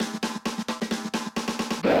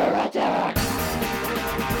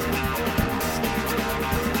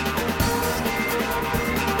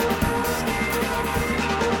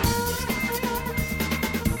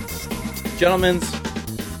Gentlemen,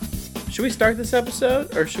 should we start this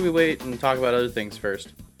episode, or should we wait and talk about other things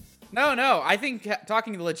first? No. I think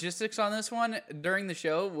talking the logistics on this one during the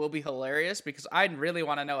show will be hilarious because I really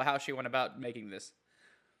want to know how she went about making this.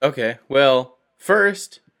 Okay, well,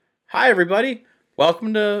 first, hi everybody.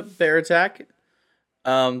 Welcome to Bear Attack,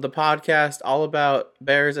 the podcast all about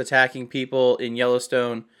bears attacking people in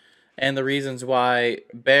Yellowstone and the reasons why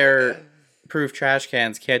bear-proof trash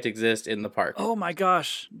cans can't exist in the park. Oh my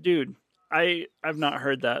gosh, dude. I've not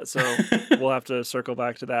heard that, so we'll have to circle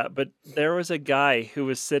back to that. But there was a guy who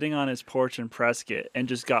was sitting on his porch in Prescott and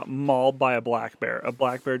just got mauled by a black bear. A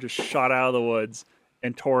black bear just shot out of the woods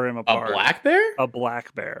and tore him apart. A black bear? A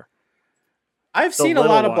black bear. I've seen a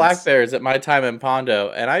lot of black bears at my time in Pondo,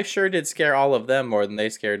 and I sure did scare all of them more than they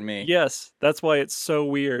scared me. Yes, that's why it's so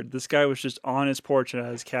weird. This guy was just on his porch at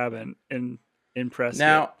his cabin in Prescott.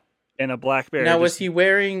 Now, and a black bear. Now, was he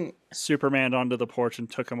wearing Superman onto the porch and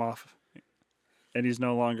took him off? And he's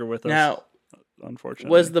no longer with us. Now,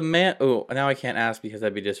 unfortunately, was the man? Oh, now I can't ask because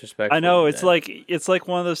that'd be disrespectful. I know it's like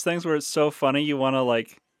one of those things where it's so funny you want to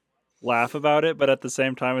like laugh about it, but at the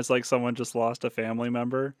same time, it's like someone just lost a family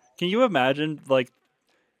member. Can you imagine like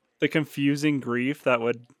the confusing grief that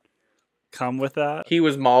would come with that? He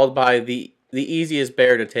was mauled by the easiest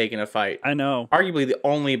bear to take in a fight. I know, arguably the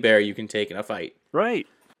only bear you can take in a fight. Right.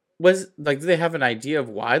 Do they have an idea of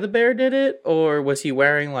why the bear did it? Or was he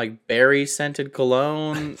wearing like berry scented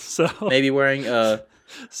cologne? Maybe wearing a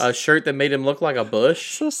shirt that made him look like a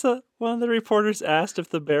bush? So one of the reporters asked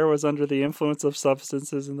if the bear was under the influence of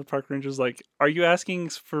substances, and the park ranger's like, "Are you asking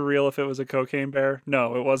for real if it was a cocaine bear?"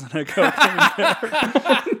 No, it wasn't a cocaine bear.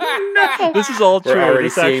 No. This is all true. We're already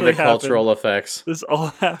this seeing the cultural effects. This all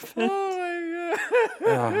happened.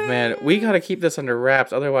 Oh man, we got to keep this under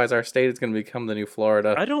wraps. Otherwise, our state is going to become the new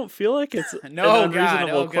Florida. I don't feel like it's an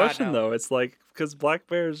unreasonable question, though. It's like because black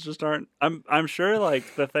bears just aren't. I'm sure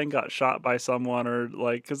like the thing got shot by someone or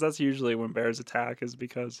like because that's usually when bears attack is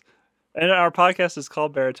because. And our podcast is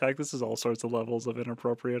called Bear Attack. This is all sorts of levels of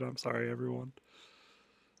inappropriate. I'm sorry, everyone.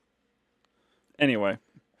 Anyway.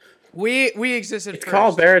 We existed It's first.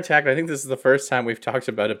 called Bear Attack. I think this is the first time we've talked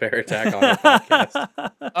about a bear attack on our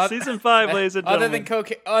podcast. Season 5, ladies and gentlemen.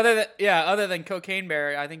 Other than Cocaine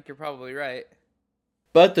Bear, I think you're probably right.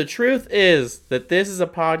 But the truth is that this is a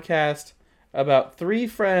podcast about three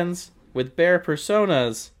friends with bear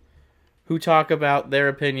personas who talk about their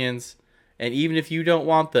opinions. And even if you don't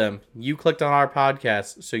want them, you clicked on our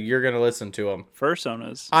podcast, so you're going to listen to them.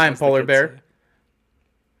 Fursonas. I'm Polar Bear.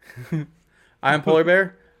 I'm Polar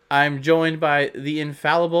Bear. I'm joined by the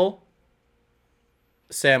infallible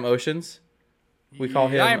Sam Oceans. We call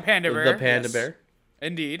him I'm Panda Bear. The Panda Bear.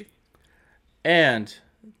 Indeed. And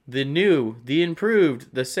the new, the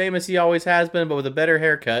improved, the same as he always has been, but with a better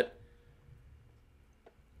haircut,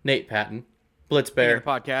 Nate Patton. Blitz Bear. King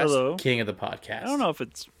of the podcast. Hello. King of the podcast. I don't know if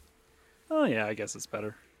it's... Oh, yeah, I guess it's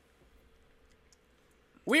better.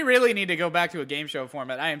 We really need to go back to a game show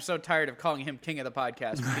format. I am so tired of calling him King of the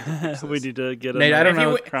podcast. We need to get Nate, I don't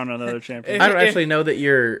know. Crown another champion. I don't actually know that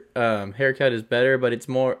your haircut is better, but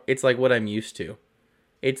it's like what I'm used to.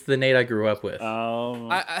 It's the Nate I grew up with. Oh,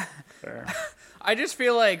 fair. I just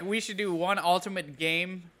feel like we should do one ultimate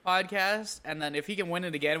game podcast, and then if he can win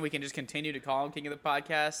it again, we can just continue to call him King of the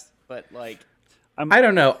podcast. But like, I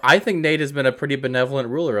don't know. I think Nate has been a pretty benevolent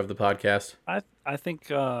ruler of the podcast. I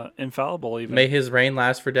think infallible even. May his reign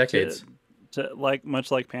last for decades.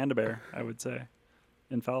 Much like Panda Bear, I would say,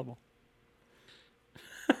 infallible.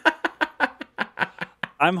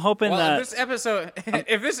 I'm hoping that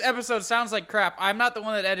if this episode sounds like crap, I'm not the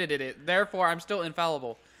one that edited it. Therefore, I'm still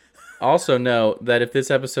infallible. Also know that if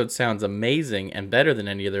this episode sounds amazing and better than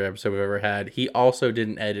any other episode we've ever had, he also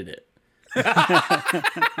didn't edit it.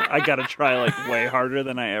 I gotta try like way harder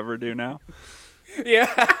than I ever do now. Yeah,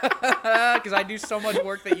 because I do so much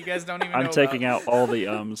work that you guys don't even know I'm taking out all the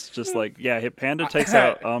ums. Just like, Panda takes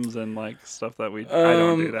out ums and like stuff that I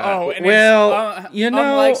don't do that. Oh, and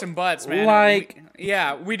likes and butts, man.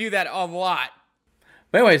 We do that a lot.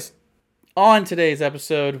 But anyways, on today's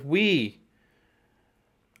episode, we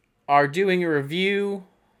are doing a review,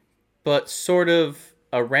 but sort of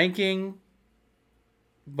a ranking,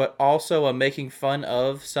 but also a making fun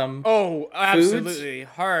of some absolutely.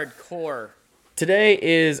 Hardcore. Today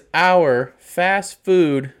is our fast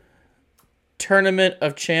food tournament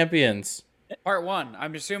of champions. Part 1.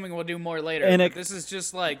 I'm assuming we'll do more later. But this is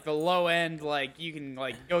just like the low end, like you can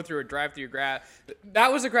like go through a drive-through grab.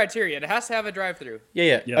 That was a criteria. It has to have a drive-through.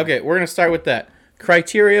 Yeah. Okay, we're going to start with that.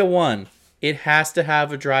 Criteria 1, it has to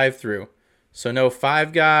have a drive-through. So no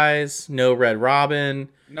Five Guys, no Red Robin,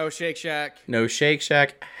 No Shake Shack. no Shake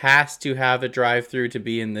Shack. Has to have a drive-through to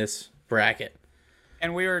be in this bracket.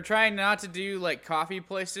 And we were trying not to do like coffee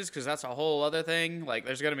places because that's a whole other thing. Like,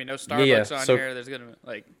 there's gonna be no Starbucks on here. There's gonna be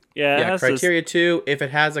like Criteria 2, if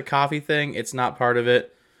it has a coffee thing, it's not part of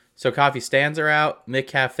it. So coffee stands are out.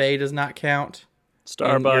 McCafe does not count.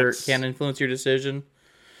 Starbucks can influence your decision.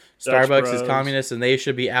 Dutch Starbucks Bros. is communist, and they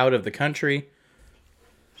should be out of the country.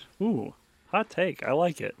 Ooh, hot take. I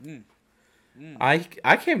like it.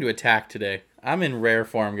 I came to attack today. I'm in rare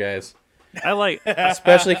form, guys. I like,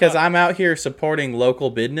 Especially because I'm out here supporting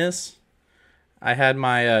local business. I had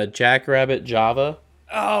my Jackrabbit Java.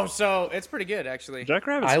 Oh, so it's pretty good actually.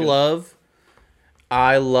 Jackrabbit's I good.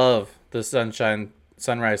 love the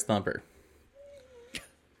Sunrise Thumper.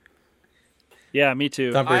 Yeah, me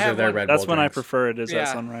too. Thumpers are their one. Red Bull That's when I drinks. prefer it. Is Yeah. at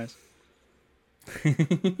sunrise.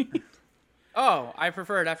 Oh, I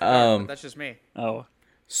prefer it after dark, but that's just me. Oh,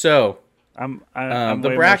 So I'm the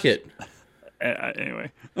way bracket.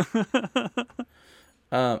 Anyway,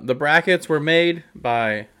 The brackets were made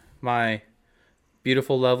by my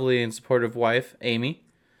beautiful, lovely, and supportive wife, Amy,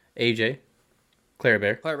 AJ, Claire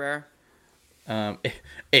Bear, Claire Bear.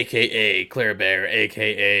 a.k.a. Claire Bear,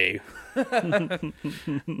 a.k.a.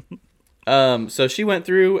 So she went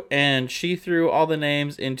through and she threw all the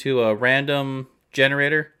names into a random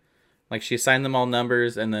generator. Like, she assigned them all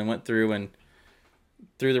numbers and then went through and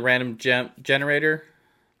threw the random generator.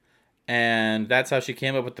 And that's how she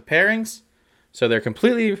came up with the pairings. So they're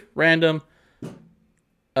completely random.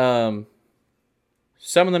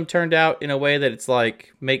 Some of them turned out in a way that it's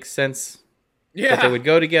like makes sense that they would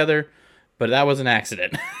go together, but that was an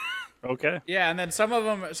accident. okay. Yeah, and then some of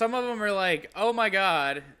them are like, oh my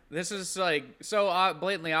god, this is like so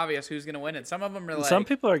blatantly obvious who's gonna win it. Some of them are like, Some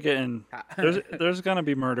people are getting there's gonna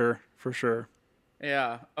be murder for sure.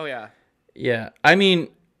 yeah, oh yeah, Yeah, I mean,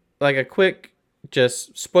 like a quick,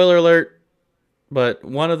 just spoiler alert, but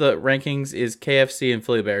one of the rankings is KFC and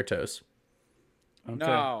Filiberto's. Okay.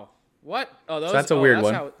 no, what? Oh, those. So that's a weird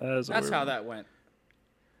one. That's how that went.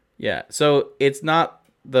 Yeah, so it's not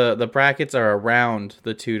the brackets are around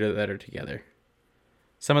the two that are together.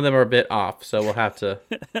 Some of them are a bit off, so we'll have to.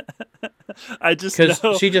 I just Because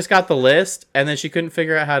know. she just got the list and then she couldn't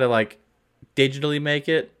figure out how to like digitally make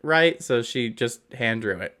it right, so she just hand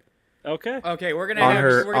drew it. Okay. Okay, we're gonna On have,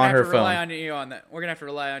 her- we're gonna on have her to rely phone. on you on that. We're gonna have to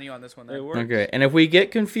rely on you on this one. It Then. works. Okay, and if we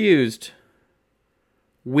get confused,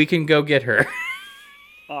 we can go get her.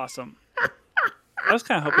 Awesome. I was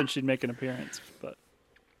kind of hoping she'd make an appearance, but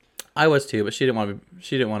I was too, but she didn't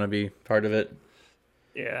want to be part of it.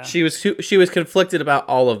 yeah. She was conflicted about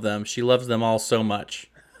all of them. She loves them all so much.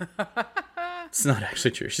 It's not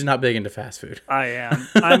actually true. She's not big into fast food. I am.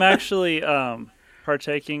 I'm actually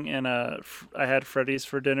partaking in I had Freddy's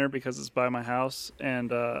for dinner because it's by my house,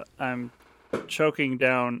 and I'm choking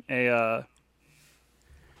down a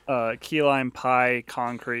key lime pie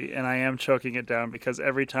concrete, and I am choking it down because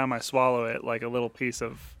every time I swallow it, like a little piece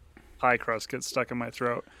of pie crust gets stuck in my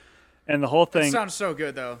throat. And the whole That thing, sounds so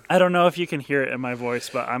good though. I don't know if you can hear it in my voice,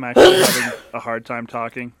 but I'm actually having a hard time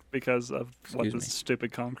talking because of what Excuse this me.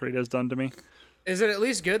 stupid concrete has done to me. Is it at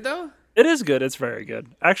least good though? It is good. It's very good.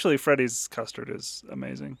 Actually, Freddy's custard is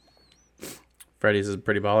amazing. Freddy's is a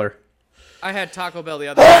pretty baller. I had Taco Bell the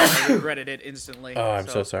other day and I regretted it instantly. Oh, I'm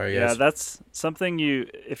so sorry, Yeah, guys. that's something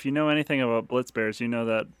if you know anything about Blitz Bears, you know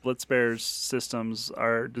that Blitz Bears systems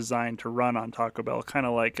are designed to run on Taco Bell, kind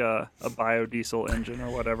of like a biodiesel engine or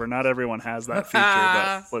whatever. Not everyone has that feature,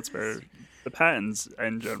 but Blitz Bear, the patents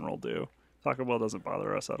in general do. Taco Bell doesn't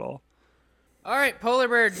bother us at all. All right, Polar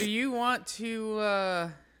Bear, do you want to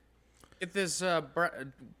get this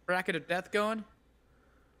bracket of death going?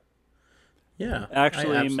 Yeah. I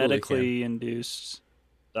Actually, absolutely medically induced,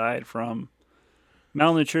 died from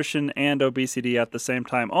malnutrition and obesity at the same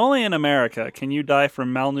time. Only in America can you die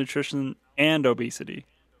from malnutrition and obesity.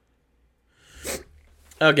 can.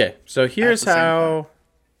 Okay, so here's At the same how.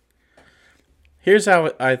 Here's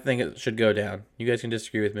how I think it should go down. You guys can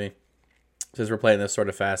disagree with me, since we're playing this sort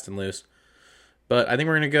of fast and loose. But I think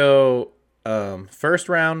we're gonna go first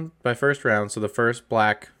round by first round. So the first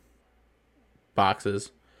black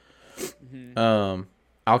boxes.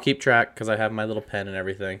 I'll keep track because I have my little pen and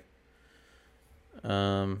everything.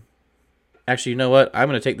 Actually, you know what? I'm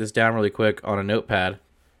gonna take this down really quick on a notepad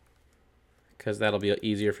because that'll be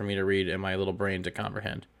easier for me to read and my little brain to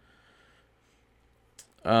comprehend.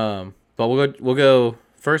 But we'll go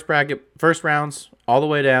first bracket, first rounds all the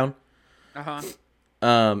way down. Uh-huh.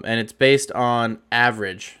 And it's based on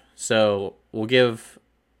average. So we'll give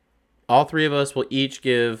all three of us will each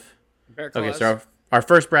give. Bear Okay, claws. so our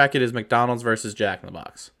first bracket is McDonald's versus Jack in the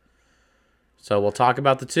Box. So we'll talk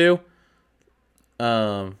about the two.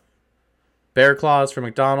 Bear Claws for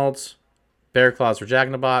McDonald's, Bear Claws for Jack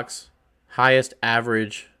in the Box. Highest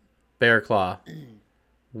average Bear Claw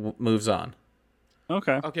moves on.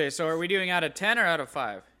 Okay. Okay, so are we doing out of 10 or out of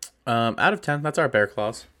 5? Out of 10, that's our Bear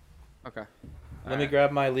Claws. Okay. Let me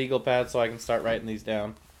grab my legal pad so I can start writing these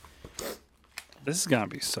down. This is gonna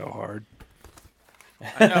be so hard.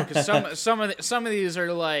 I know, because some of these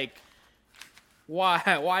are like,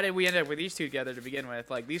 why did we end up with these two together to begin with?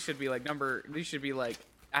 Like these should be like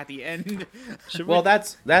at the end. Well,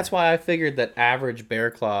 that's why I figured that average Bear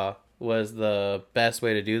Claw was the best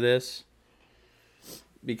way to do this,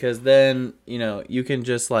 because then you can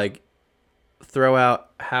just like throw out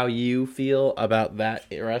how you feel about that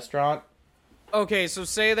restaurant. Okay, so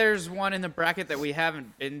say there's one in the bracket that we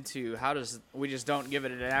haven't been to. How does we just don't give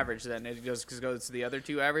it an average then? It goes to the other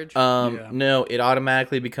two average? No, it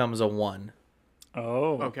automatically becomes a 1.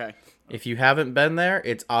 Oh. Okay. If you haven't been there,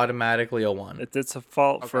 it's automatically a 1. It's a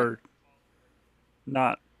fault for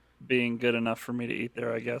not being good enough for me to eat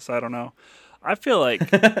there, I guess. I don't know. I feel like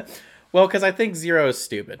well, because I think 0 is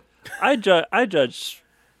stupid. I judge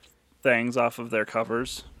things off of their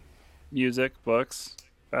covers, music, books,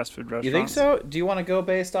 fast food restaurants. You think so? Do you want to go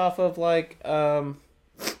based off of like? Well,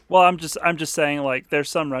 I'm just saying like there's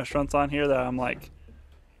some restaurants on here that I'm like,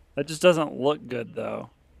 that just doesn't look good though.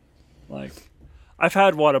 Like, I've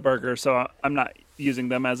had Whataburger, so I'm not using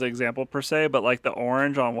them as an example per se, but like the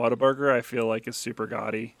orange on Whataburger, I feel like is super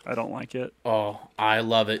gaudy. I don't like it. Oh, I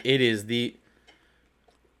love it. It is the.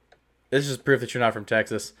 This is proof that you're not from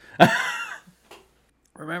Texas.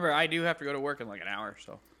 Remember, I do have to go to work in like an hour,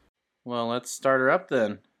 so. Well, let's start her up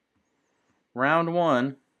then. Round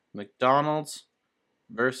 1, McDonald's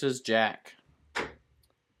versus Jack.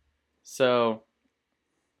 So,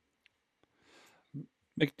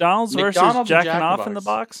 McDonald's versus Jack and Off in the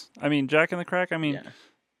Box? I mean, Jack in the Crack? Yeah.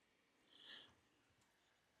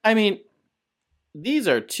 These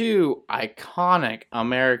are two iconic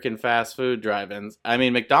American fast food drive-ins. I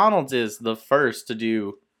mean, McDonald's is the first to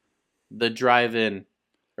do the drive-in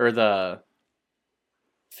or the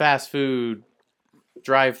fast food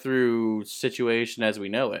drive-through situation as we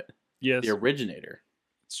know it. Yes. The originator.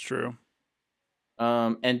 It's true.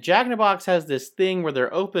 And Jack in the Box has this thing where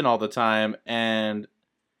they're open all the time, and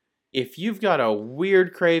if you've got a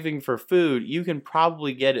weird craving for food, you can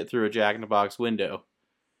probably get it through a Jack in the Box window.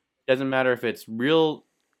 Doesn't matter if it's real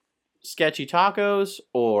sketchy tacos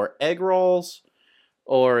or egg rolls,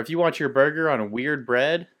 or if you want your burger on weird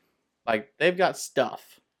bread, like they've got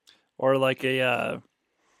stuff. Or like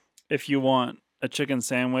if you want a chicken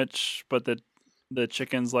sandwich, but the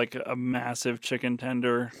chicken's like a massive chicken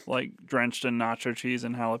tender, like drenched in nacho cheese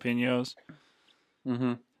and jalapenos.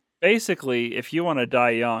 Mm-hmm. Basically, if you want to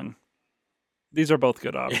die young, these are both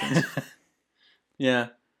good options. Yeah.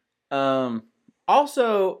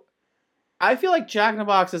 Also, I feel like Jack in the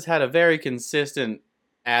Box has had a very consistent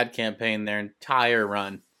ad campaign their entire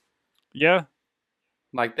run. Yeah.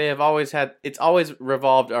 Like they have always had, it's always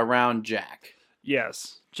revolved around Jack.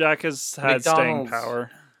 Yes. Jack has had staying power.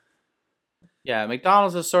 Yeah,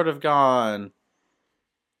 McDonald's has sort of gone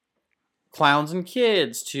clowns and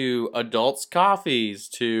kids to adults coffees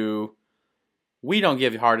to we don't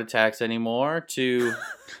give heart attacks anymore to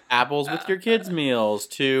apples with your kids meals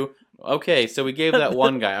to okay, so we gave that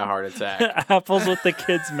one guy a heart attack. Apples with the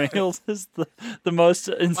kids meals is the most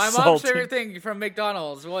insulting. My mom's favorite thing from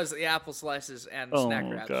McDonald's was the apple slices and snack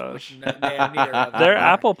wraps. Gosh. They have neither of them. Their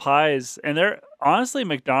apple pies and their honestly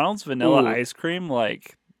McDonald's vanilla ice cream,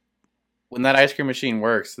 like when that ice cream machine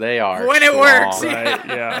works, they are when it works, right?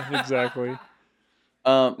 Yeah, exactly.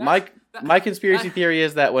 My conspiracy theory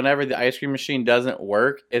is that whenever the ice cream machine doesn't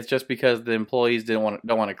work, it's just because the employees don't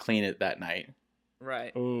want to clean it that night.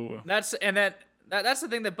 Right. Ooh. That's the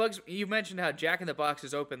thing that bugs me. You mentioned how Jack in the Box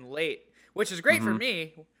is open late, which is great for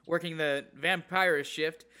me working the vampire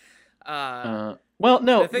shift. Well,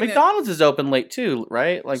 no, McDonald's is open late too,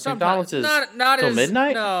 right? Like McDonald's is not till as,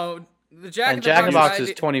 midnight. No, the Jack in the Box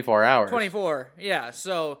is 24 hours. 24, yeah.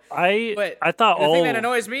 So I thought the thing that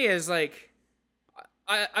annoys me is like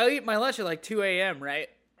I eat my lunch at like 2 a.m. right,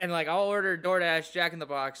 and like I'll order DoorDash Jack in the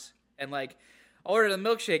Box and like I'll order the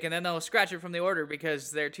milkshake and then they'll scratch it from the order because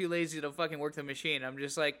they're too lazy to fucking work the machine. I'm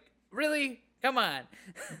just like, really? Come on.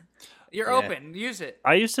 You're open. Use it.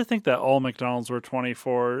 I used to think that all McDonald's were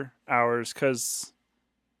 24 hours because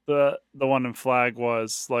the one in Flag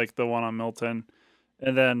was like the one on Milton.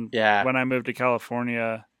 And then when I moved to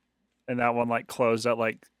California and that one like closed at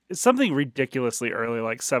like something ridiculously early,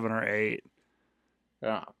 like 7 or 8.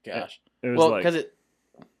 Oh, gosh. It was because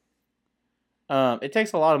It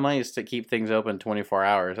takes a lot of money to keep things open 24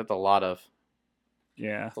 hours. That's a lot of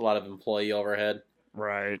employee overhead.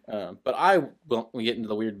 Right. But I won't get into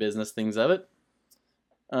the weird business things of it.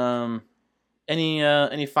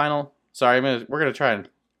 Any final? Sorry, we're gonna try and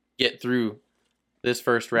get through this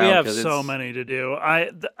first round. We have so many to do.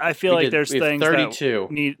 I feel like there's things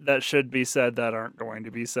 32. that should be said that aren't going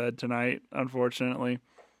to be said tonight, unfortunately.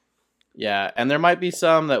 Yeah, and there might be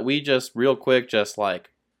some that we just real quick just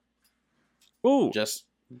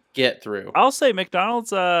get through. I'll say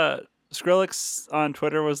McDonald's. Skrillex on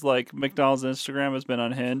Twitter was like, McDonald's Instagram has been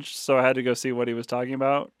unhinged, so I had to go see what he was talking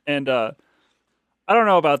about. And I don't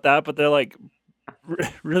know about that, but they're like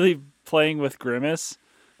really playing with Grimace,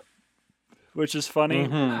 which is funny.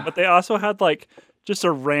 Mm-hmm. But they also had like just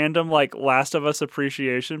a random like Last of Us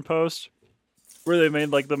appreciation post where they made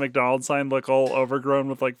like the McDonald's sign look all overgrown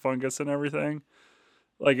with like fungus and everything,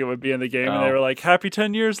 like it would be in the game. And they were like, "Happy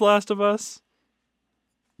 10 years, Last of Us."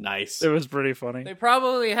 Nice. It was pretty funny. They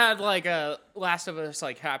probably had like a Last of Us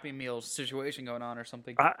like Happy Meal situation going on or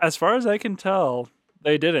something. As far as I can tell,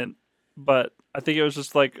 they didn't. But I think it was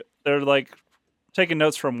just like they're like taking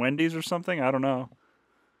notes from Wendy's or something. I don't know.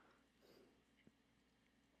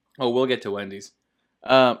 Oh, we'll get to Wendy's.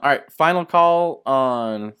 All right, final call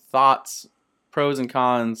on thoughts, pros and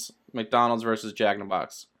cons, McDonald's versus Jack in the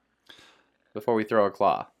Box. Before we throw a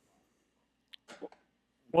claw.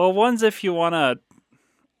 Well, one's if you want to,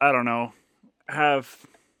 I don't know, have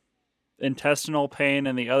intestinal pain,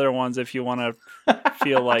 and the other one's if you want to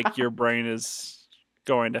feel like your brain is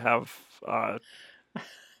going to have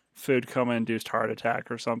food coma-induced heart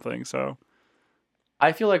attack or something. So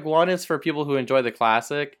I feel like one is for people who enjoy the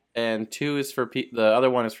classic, and two is for the other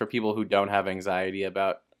one is for people who don't have anxiety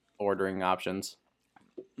about ordering options.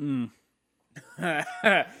 Y'all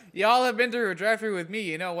have been through a drive-thru with me.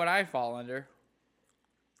 You know what I fall under.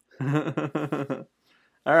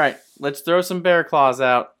 All right, let's throw some bear claws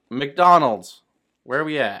out. McDonald's, where are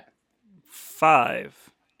we at?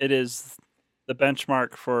 5. It is the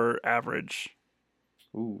benchmark for average.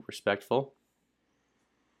 Ooh, respectful.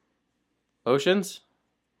 Oceans?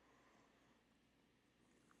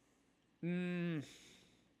 I'm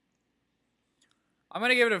going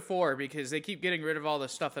to give it a 4 because they keep getting rid of all the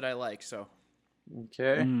stuff that I like, so.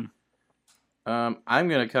 Okay. I'm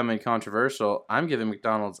going to come in controversial. I'm giving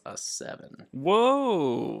McDonald's a 7.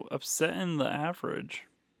 Whoa, upsetting the average.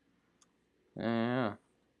 Yeah.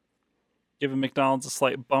 Giving McDonald's a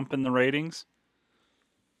slight bump in the ratings.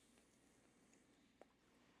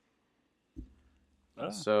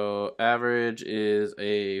 So average is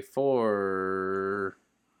a 4.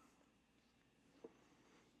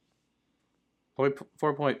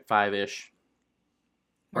 4.5-ish.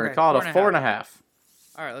 We're going to call it a 4.5.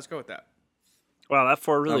 All right, let's go with that. Wow, that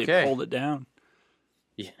 4 really pulled it down.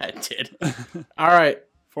 Yeah, it did. All right.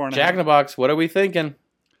 4.5. Jack in the Box, what are we thinking?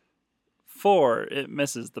 4. It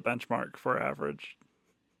misses the benchmark for average.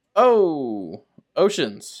 Oh,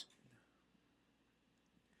 Oceans.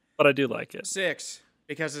 But I do like it. 6,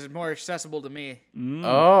 because it's more accessible to me.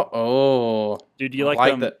 Oh. Dude, you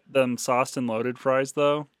like them sauced and loaded fries,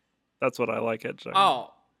 though? That's what I like at Jack.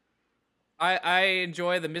 Oh. I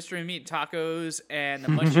enjoy the mystery meat tacos and the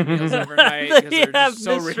munchie meals overnight because they're just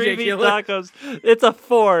so ridiculous. Meat tacos. It's a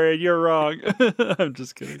 4, and you're wrong. I'm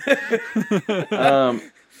just kidding.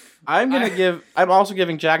 I'm also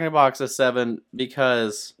giving Jack in the Box a 7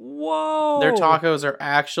 because their tacos are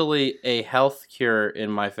actually a health cure in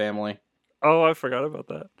my family. Oh, I forgot about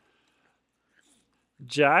that.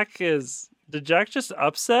 Did Jack just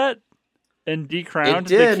upset and decrowned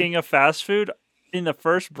the king of fast food in the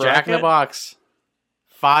first bracket? Jack in the Box,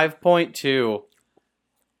 5.2.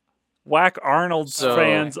 Whack Arnold's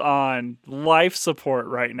fans on life support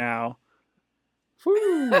right now.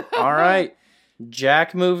 Whew. All right.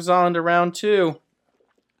 Jack moves on to round 2.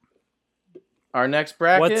 Our next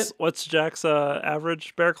bracket. What's Jack's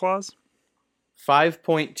average bear claws?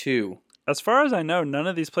 5.2. As far as I know, none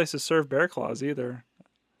of these places serve bear claws either.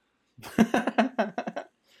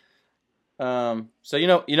 So you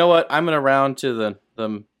know what? I'm gonna round to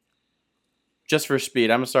the just for speed.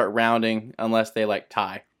 I'm gonna start rounding unless they like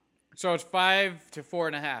tie. So it's 5 to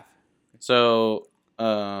 4.5. So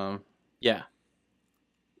yeah.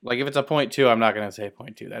 Like if it's a 0.2, I'm not gonna say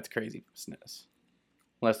 0.2. That's crazy business.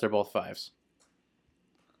 Unless they're both 5s.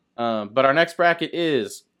 But our next bracket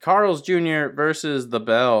is Carl's Jr. versus the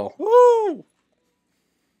Bell. Woo!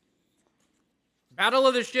 Battle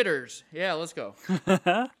of the Shitters. Yeah, let's go.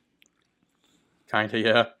 Kinda,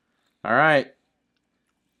 yeah. All right.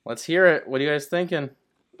 Let's hear it. What are you guys thinking?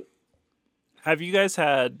 Have you guys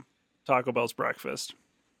had Taco Bell's breakfast?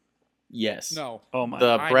 Yes. No. Oh my!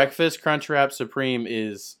 The breakfast Crunchwrap Supreme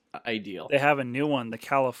is ideal. They have a new one, the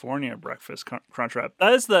California breakfast Crunchwrap.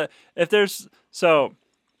 That is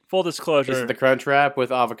full disclosure. Is it the Crunchwrap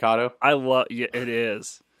with avocado? I love. Yeah, it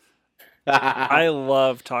is. I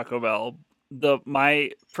love Taco Bell.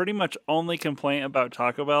 My pretty much only complaint about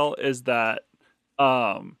Taco Bell is that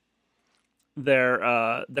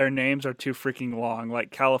their names are too freaking long.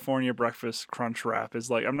 Like California breakfast crunch wrap is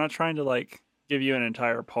like, I'm not trying to like give you an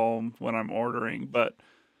entire poem when I'm ordering, but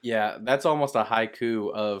yeah, that's almost a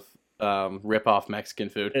haiku of rip off Mexican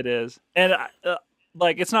food. it is. And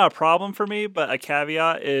like it's not a problem for me, but a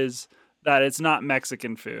caveat is that it's not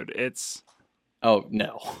Mexican food. It's an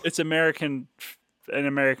American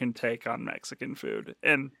take on Mexican food,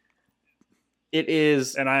 and it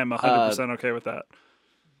is, and I am 100% okay with that.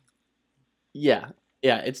 Yeah,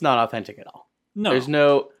 it's not authentic at all. No, there's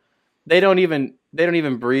no. They don't even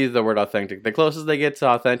breathe the word authentic. The closest they get to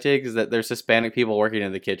authentic is that there's Hispanic people working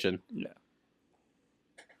in the kitchen. Yeah.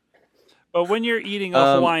 But when you're eating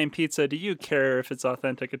a Hawaiian pizza, do you care if it's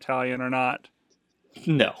authentic Italian or not?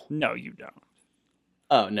 No. No, you don't.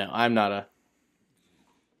 Oh, no, I'm not a...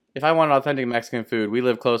 If I want authentic Mexican food, we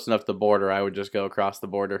live close enough to the border, I would just go across the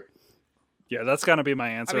border. Yeah, that's going to be my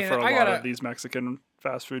answer for a lot of these Mexican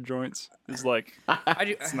fast food joints. Is like,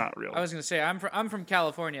 it's not real. I was going to say, I'm from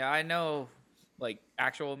California. I know, like,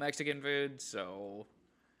 actual Mexican food, so...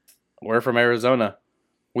 We're from Arizona.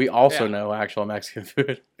 We also know actual Mexican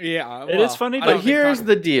food. Yeah. It is funny, but here's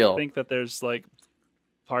the deal. I think that there's, like,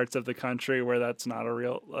 parts of the country where that's not a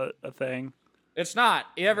real a thing. It's not.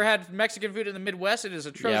 You ever had Mexican food in the Midwest? It is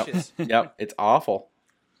atrocious. Yep. It's awful.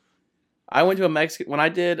 I went to a Mexican... When I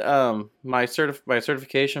did my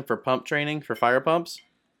certification for pump training for fire pumps,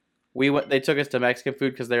 they took us to Mexican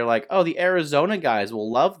food because they're like, oh, the Arizona guys will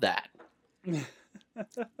love that.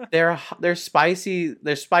 Their spicy...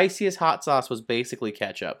 Their spiciest hot sauce was basically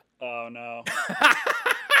ketchup. Oh, no.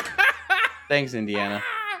 Thanks, Indiana.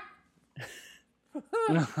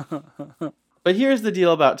 But here's the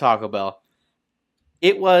deal about Taco Bell.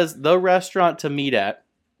 It was the restaurant to meet at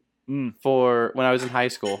for when I was in high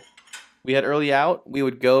school. We had early out. We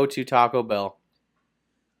would go to Taco Bell.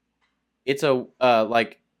 It's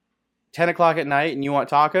like 10 o'clock at night and you want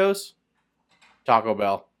tacos? Taco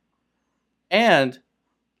Bell. And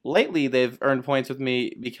lately they've earned points with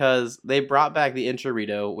me because they brought back the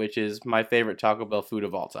enchilada, which is my favorite Taco Bell food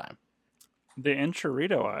of all time. The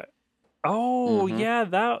enchilada. Oh,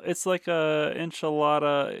 yeah, it's like a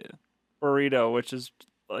enchilada burrito, which is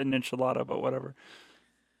an enchilada, but whatever.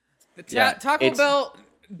 Taco Bell...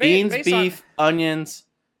 Beans, beef, onions,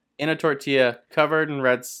 in a tortilla, covered in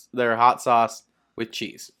their hot sauce with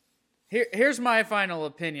cheese. Here's my final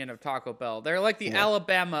opinion of Taco Bell. They're like the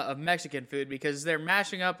Alabama of Mexican food because they're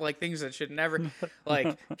mashing up like things that should never,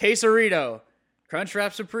 like quesarito,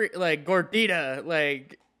 Crunchwrap Supreme, like gordita,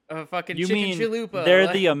 like fucking chicken chalupa.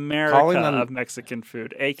 They're the America of Mexican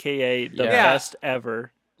food, aka the best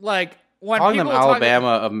ever. Like when calling people them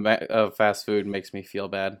Alabama of fast food makes me feel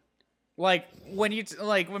bad. Like when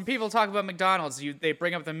people talk about McDonald's, they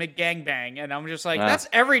bring up the McGangbang, and I'm just like, that's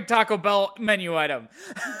every Taco Bell menu item.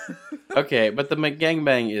 Okay, but the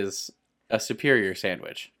McGangbang is a superior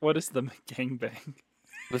sandwich. What is the McGangbang?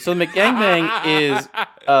 So the McGangbang is,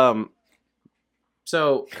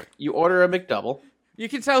 so you order a McDouble. You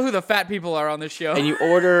can tell who the fat people are on this show. And you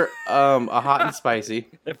order a hot and spicy.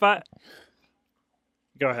 Go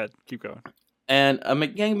ahead, keep going. And a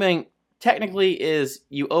McGangbang technically is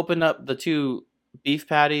you open up the two beef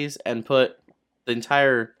patties and put the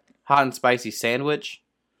entire hot and spicy sandwich,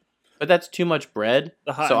 but that's too much bread.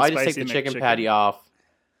 So I just take the chicken patty off.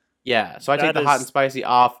 Yeah, so I take the hot and spicy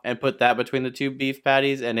off and put that between the two beef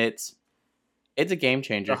patties, and it's a game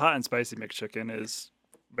changer. The hot and spicy McChicken is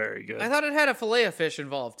very good. I thought it had a fillet of fish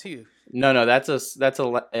involved too. No, that's a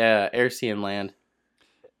air, sea, and land.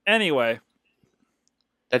 Anyway.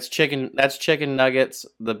 That's chicken nuggets,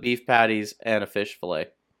 the beef patties, and a fish fillet.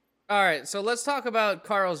 All right, so let's talk about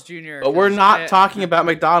Carl's Jr. But we're not talking about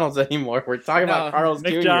McDonald's anymore. We're talking about Carl's Jr.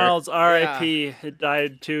 McDonald's, R.I.P. Yeah. It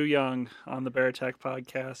died too young on the Bear Tech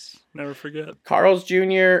podcast. Never forget. Carl's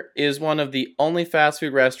Jr. is one of the only fast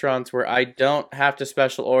food restaurants where I don't have to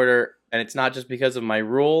special order, and it's not just because of my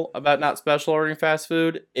rule about not special ordering fast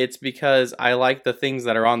food. It's because I like the things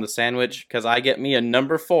that are on the sandwich, because I get me a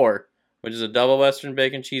number 4, which is a double Western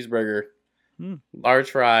bacon cheeseburger,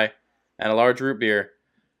 large fry, and a large root beer.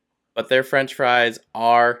 But their French fries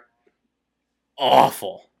are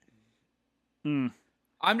awful. I'm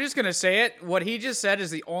just going to say it. What he just said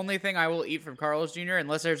is the only thing I will eat from Carl's Jr.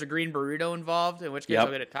 unless there's a green burrito involved, in which case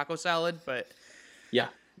I'll get a taco salad. But yeah,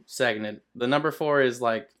 seconded. The number 4 is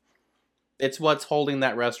like It's what's holding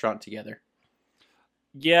that restaurant together.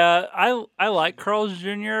 Yeah, I like Carl's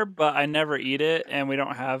Jr., but I never eat it, and we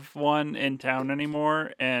don't have one in town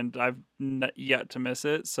anymore, and I've yet to miss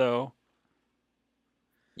it. So,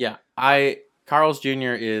 yeah, Carl's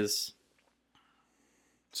Jr. is.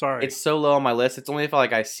 Sorry, it's so low on my list. It's only if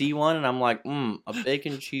I see one and I'm like, a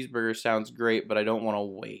bacon cheeseburger sounds great, but I don't want to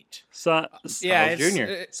wait. Yeah, Carl's Jr.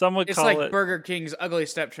 Some would it's call like it Burger King's ugly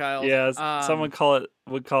stepchild. Yeah, some would call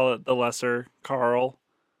it the lesser Carl.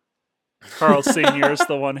 Carl Sr. is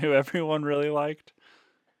the one who everyone really liked.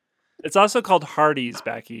 It's also called Hardee's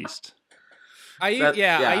back east. I used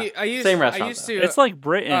same restaurant. I used to. It's like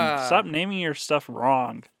Britain. Stop naming your stuff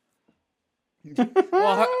wrong.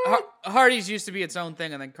 Well, Hardee's used to be its own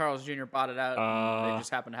thing, and then Carl's Jr. bought it out. They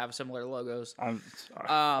just happen to have similar logos.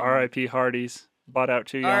 R.I.P. Hardee's. Bought out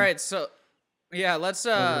too young. All right, so yeah, let's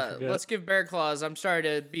give Bear Claws. I'm sorry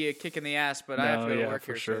to be a kick in the ass, but I have to go to work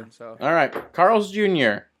here soon. So all right, Carl's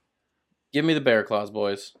Jr. Give me the Bear Claws,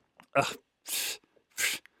 boys.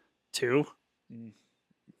 2.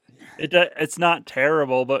 It's not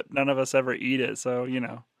terrible, but none of us ever eat it, so you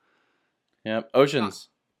know. Yep. Oceans.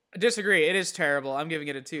 I disagree. It is terrible. I'm giving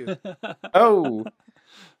it a 2. Oh,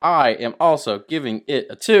 I am also giving it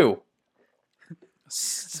a 2.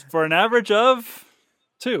 For an average of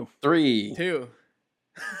 2. 3. 2.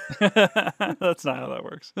 That's not how that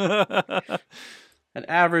works. An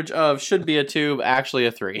average of should be a 2, but actually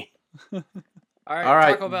a 3. All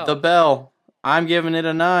right. Taco Bell. The Bell. I'm giving it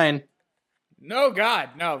a 9. No, God,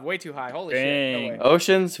 no, way too high. Holy shit! No way.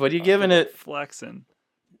 Oceans, what are you giving it? Flexing.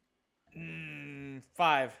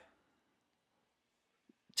 5.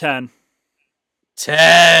 10.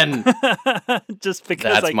 Just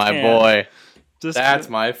because that's my boy. That's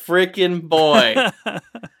my freaking boy.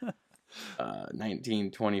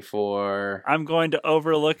 1924. I'm going to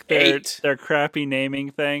overlook their crappy naming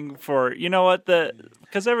thing for, you know what,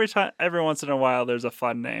 because every once in a while there's a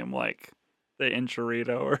fun name like the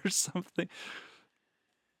Enchilito or something.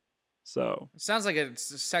 So it sounds like a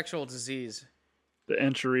sexual disease. The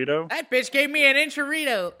Enchilito? That bitch gave me an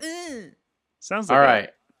Enchilito. Sounds like all right.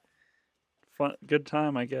 Fun, good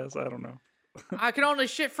time, I guess. I don't know. I can only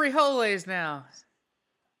shit frijoles now.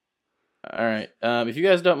 All right. If you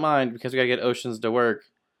guys don't mind, because we gotta get Oceans to work.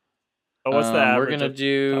 Oh, what's the average? We're gonna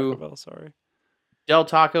do Taco Bell, sorry. Del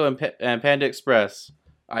Taco and Panda Express.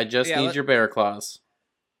 I just need your Bear Claws.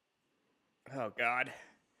 Oh God.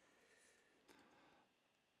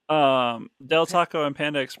 Del Taco and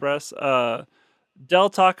Panda Express. Del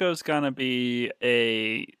Taco's gonna be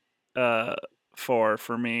a 4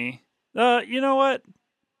 for me. You know what?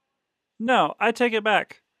 No, I take it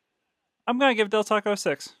back. I'm gonna give Del Taco a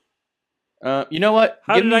 6. You know what?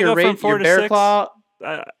 How Give did me I go your from 4 to Bear 6? Claw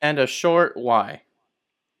and a short Y.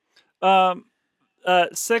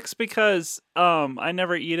 6 because I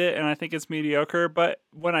never eat it and I think it's mediocre, but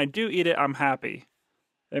when I do eat it, I'm happy.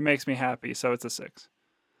 It makes me happy, so it's a 6.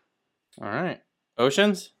 All right.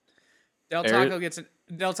 Oceans? Del Taco gets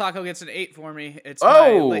an 8 for me. It's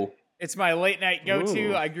my late night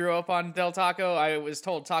go-to. Ooh. I grew up on Del Taco. I was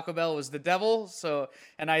told Taco Bell was the devil,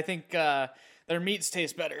 and I think their meats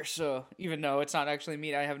taste better. So even though it's not actually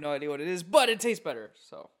meat, I have no idea what it is, but it tastes better.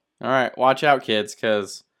 So all right, watch out, kids,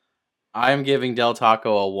 because I'm giving Del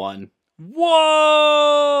Taco a 1.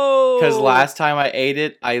 Whoa! Because last time I ate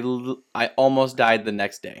it, I almost died the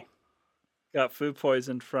next day. Got food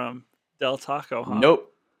poisoned from Del Taco, huh?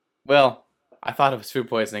 Nope. Well, I thought it was food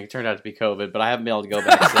poisoning. It turned out to be COVID, but I haven't been able to go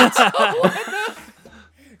back since.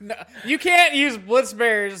 No, you can't use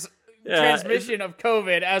Blitzbear's transmission of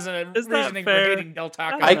COVID as a reasoning for hating Del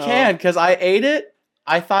Taco. I can, because I ate it.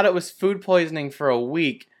 I thought it was food poisoning for a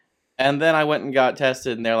week, and then I went and got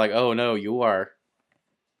tested, and they're like, "Oh no, you are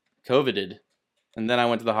COVIDed." And then I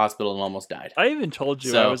went to the hospital and almost died. I even told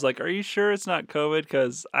you, I was like, "Are you sure it's not COVID?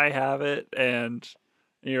 Because I have it." And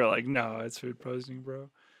you're like, "No, it's food poisoning,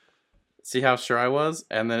 bro." See how sure I was?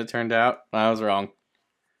 And then it turned out I was wrong.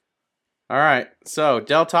 All right, so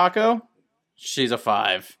Del Taco, she's a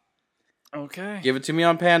 5. Okay. Give it to me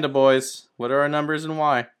on Panda, boys. What are our numbers and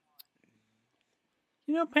why?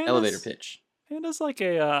 You know, Panda's... Elevator pitch. Panda's like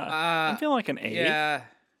a... I'm feeling like an 8. Yeah.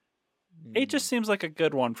 8 just seems like a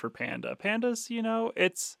good one for Panda. Panda's, you know,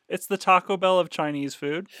 it's the Taco Bell of Chinese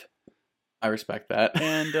food. I respect that.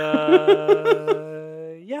 And,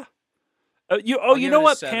 yeah. You know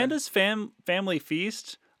what? Panda's Family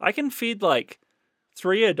Feast, I can feed like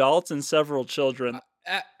 3 adults and several children.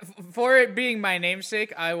 For it being my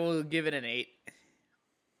namesake, I will give it an 8.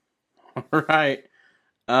 All right.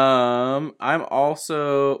 I'm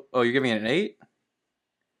also... Oh, you're giving it an 8?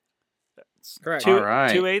 Correct. Two All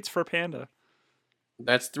right. 2 8s for Panda.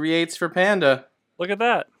 That's 3/8 for Panda. Look at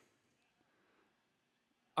that.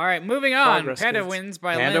 All right, moving on. Progress, Panda kids. wins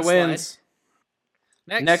by Panda landslide. wins.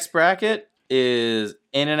 Next bracket is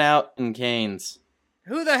In-N-Out and Cane's.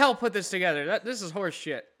 Who the hell put this together? This is horse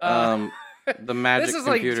shit. The magic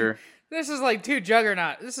computer. This is like two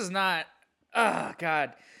juggernaut. This is not. Oh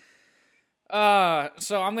God.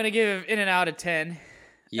 So I'm gonna give In-N-Out a 10.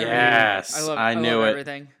 Yes, I knew love it.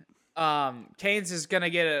 Everything. Cane's is gonna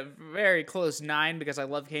get a very close 9 because I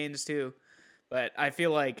love Cane's too, but I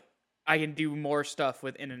feel like I can do more stuff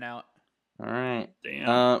with In-N-Out. All right.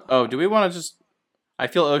 Damn. Do we want to just? I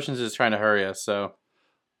feel Oceans is trying to hurry us, so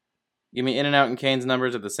give me In-N-Out and Cane's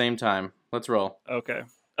numbers at the same time. Let's roll. Okay.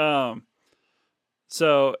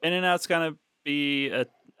 So In-N-Out's gonna be a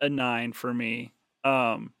 9 for me.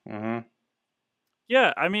 Mm-hmm.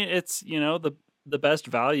 Yeah, I mean it's the best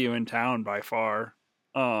value in town by far.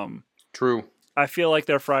 True. I feel like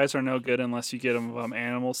their fries are no good unless you get them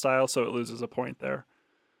animal style, so it loses a point there.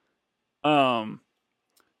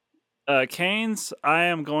 Cane's, I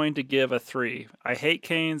am going to give a 3. I hate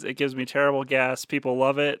Cane's. It gives me terrible gas. People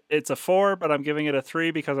love it. It's a 4, but I'm giving it a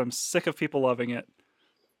 3 because I'm sick of people loving it.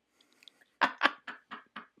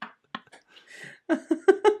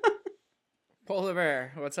 Polar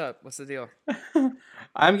Bear, what's up? What's the deal?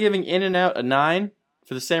 I'm giving In-N-Out a 9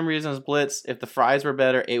 for the same reason as Blitz. If the fries were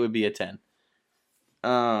better, it would be a 10.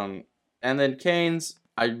 And then Cane's,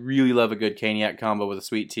 I really love a good Caniac combo with a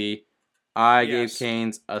sweet tea. I gave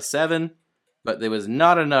Cane's a 7, but it was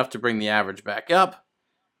not enough to bring the average back up.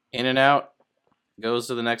 In-N-Out goes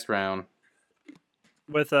to the next round.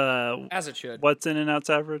 With as it should. What's In-N-Out's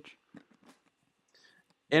average?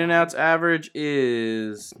 In-N-Out's average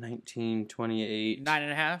is 19.28.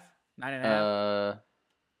 9.5. 9.5.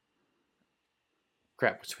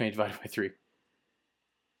 Crap, what's 20 divided by 3?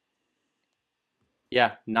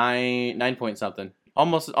 Yeah, 9 point something.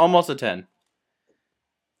 Almost a 10.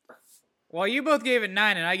 Well, you both gave it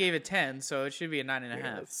 9 and I gave it 10, so it should be a 9.5.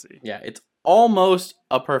 Yeah, let's see. Yeah, it's almost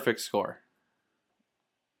a perfect score.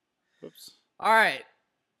 Oops. All right.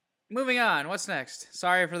 Moving on. What's next?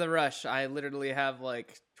 Sorry for the rush. I literally have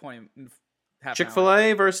like 20 half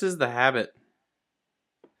Chick-fil-A versus The Habit.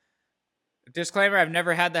 Disclaimer, I've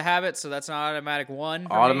never had The Habit, so that's an automatic 1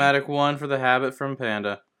 for Automatic 1 for The Habit from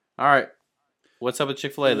Panda. All right. What's up with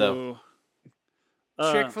Chick-fil-A, though?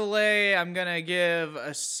 Chick-fil-A, I'm going to give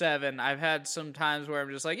a 7. I've had some times where I'm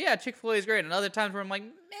just like, yeah, Chick-fil-A is great. And other times where I'm like,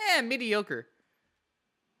 man, mediocre.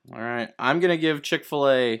 All right. I'm going to give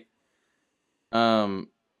Chick-fil-A...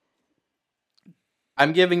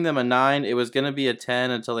 I'm giving them a 9. It was going to be a 10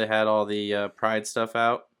 until they had all the Pride stuff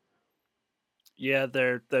out. Yeah,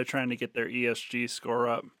 they're trying to get their ESG score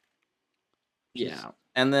up. Yeah.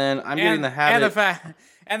 And then I'm giving The Habit...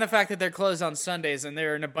 And the fact that they're closed on Sundays and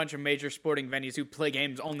they're in a bunch of major sporting venues who play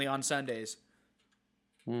games only on Sundays.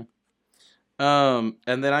 And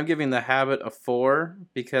then I'm giving The Habit a 4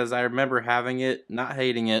 because I remember having it, not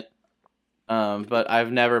hating it. But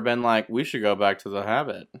I've never been like, we should go back to The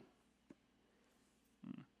Habit.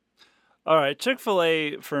 All right,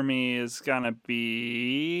 Chick-fil-A for me is going to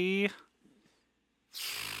be...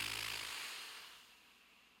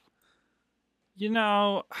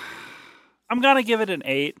 I'm going to give it an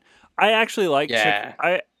 8. I actually like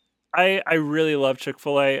I really love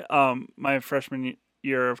Chick-fil-A. My freshman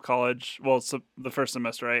year of college, the first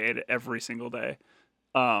semester I ate it every single day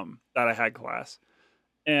that I had class.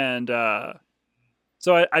 And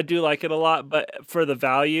so I do like it a lot, but for the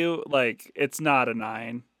value, like it's not a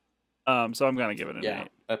 9. So I'm going to give it an 8.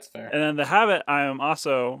 That's fair. And then The Habit, I am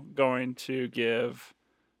also going to give...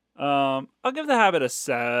 I'll give The Habit a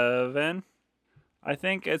 7. I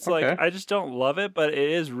think it's like... I just don't love it, but it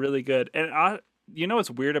is really good. And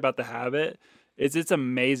what's weird about The Habit is it's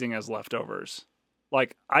amazing as leftovers.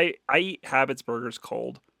 Like, I eat Habit's burgers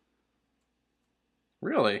cold.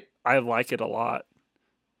 Really? I like it a lot.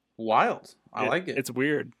 Wild. I like it. It's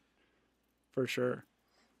weird. For sure.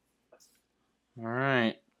 All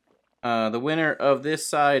right. The winner of this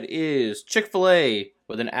side is Chick-fil-A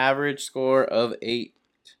with an average score of 8.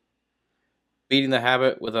 Beating The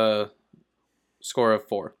Habit with a score of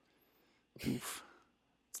 4. Oof.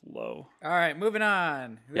 It's low. All right, moving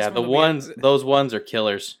on. Those ones are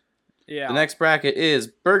killers. Yeah. The next bracket is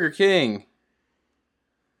Burger King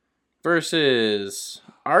versus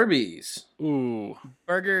Arby's. Ooh.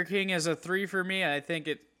 Burger King is a 3 for me. I think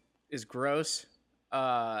it is gross.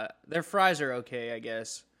 Their fries are okay, I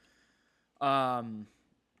guess. And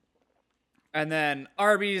then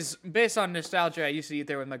Arby's, based on nostalgia, I used to eat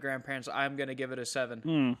there with my grandparents. I'm gonna give it a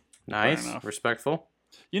 7. Nice, respectful.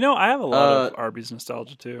 I have a lot of Arby's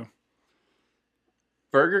nostalgia too.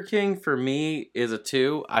 Burger King for me is a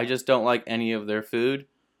 2. I just don't like any of their food,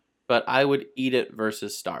 but I would eat it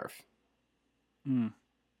versus starve. Mm.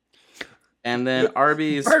 And then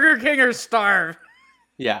Arby's. Burger King or starve.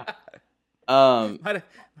 Yeah.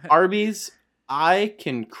 Arby's, I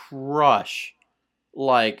can crush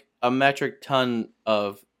like a metric ton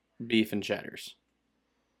of beef and cheddars,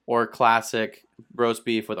 or classic roast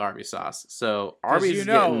beef with Arby's sauce. So Arby's is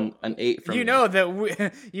getting an 8 from me. You know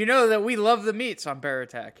that we love the meats on Bear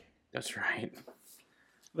Attack. That's right.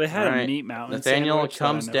 They had a meat mountain. Nathaniel, it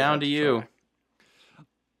comes down to you.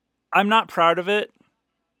 I'm not proud of it.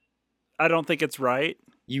 I don't think it's right.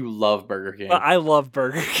 You love Burger King. But I love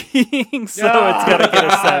Burger King, so it's going to get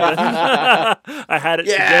a 7. I had it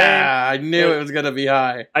today. Yeah, I knew it was going to be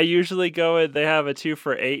high. I usually go with, they have a 2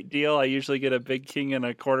 for $8 deal. I usually get a Big King and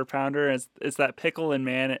a quarter pounder. It's that pickle and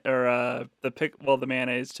the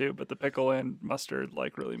mayonnaise too, but the pickle and mustard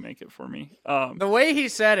like really make it for me. The way he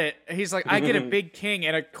said it, he's like, I get a Big King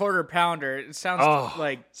and a quarter pounder. It sounds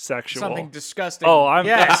like sexual. Something disgusting.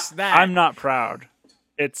 I'm not proud.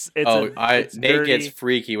 It's Nate dirty. gets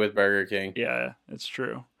freaky with Burger King. Yeah, it's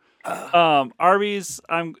true. Arby's,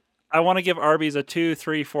 I want to give Arby's a 2,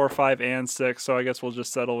 3, 4, 5, and 6. So I guess we'll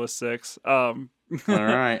just settle with 6. All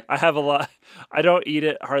right. I have a lot. I don't eat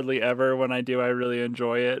it hardly ever. When I do, I really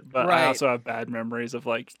enjoy it. But I also have bad memories of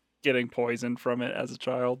like getting poisoned from it as a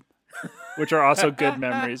child, which are also good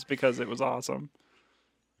memories because it was awesome.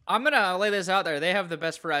 I'm gonna lay this out there. They have the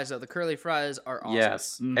best fries though. The curly fries are awesome.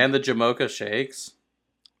 Yes, and the Jamocha shakes.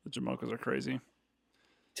 The Jamochas are crazy.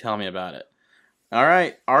 Tell me about it. All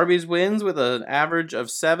right. Arby's wins with an average of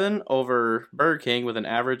 7 over Burger King with an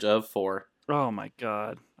average of 4. Oh, my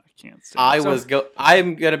God. I can't stand it.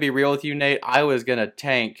 I'm going to be real with you, Nate. I was going to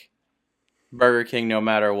tank Burger King no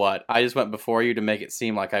matter what. I just went before you to make it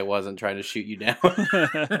seem like I wasn't trying to shoot you down.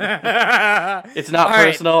 It's not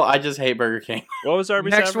personal. Right. I just hate Burger King. What was Arby's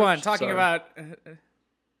Next average? One, talking about...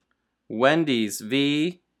 Wendy's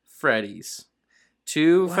v. Freddy's.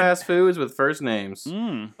 2 fast foods with first names.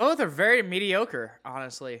 Both are very mediocre,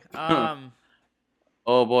 honestly. Oh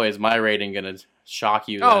boy, is my rating gonna shock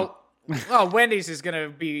you? Well, Wendy's is gonna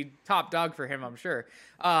be top dog for him, I'm sure.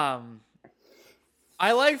 I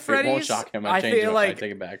like Freddy's. It won't shock him. I take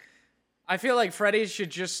it back. I feel like Freddy's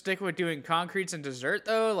should just stick with doing concretes and dessert,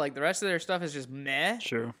 though. Like the rest of their stuff is just meh.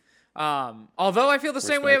 True. Although I feel the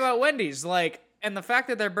same way about Wendy's, and the fact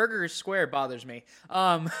that their burger is square bothers me.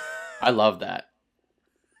 I love that.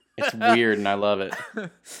 It's weird, and I love it.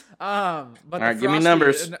 But all right, give me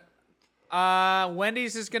numbers.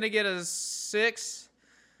 Wendy's is gonna get a 6.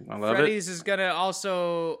 I love Freddy's is gonna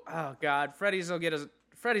also. Oh God, Freddy's is gonna get a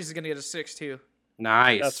 6 too.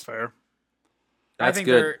 Nice. That's fair. That's good.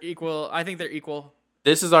 They're equal. I think they're equal.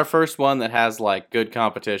 This is our first one that has good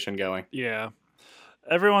competition going. Yeah.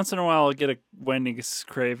 Every once in a while, I'll get a Wendy's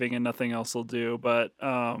craving and nothing else will do, but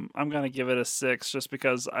I'm gonna give it a 6 just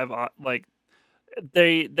because I've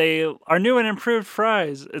They are new and improved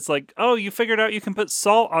fries. It's like, oh, you figured out you can put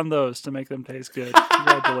salt on those to make them taste good.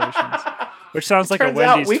 Congratulations. Which sounds like a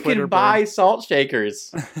Wendy's Twitter burn. We can buy salt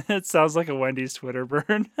shakers. It sounds like a Wendy's Twitter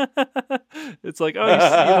burn. It's like, oh, you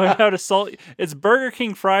learned how to salt. It's Burger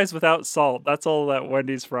King fries without salt. That's all that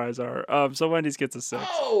Wendy's fries are. So Wendy's gets a 6.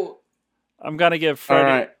 Oh. I'm gonna give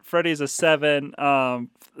Freddy's a 7.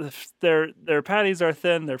 Their patties are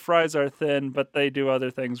thin, their fries are thin, but they do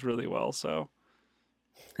other things really well. So.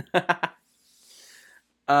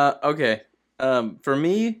 Okay. For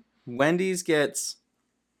me, Wendy's gets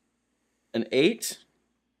an 8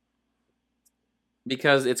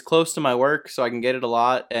 because it's close to my work, so I can get it a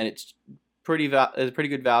lot, and it's pretty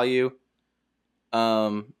good value.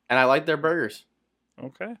 And I like their burgers.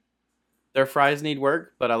 Okay. Their fries need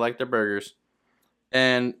work, but I like their burgers.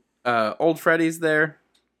 And Old Freddy's there.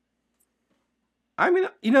 I mean,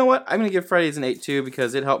 you know what? I'm gonna give Freddy's an 8 too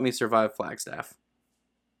because it helped me survive Flagstaff.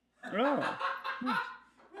 Oh.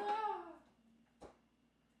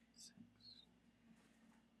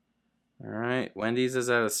 All right. Wendy's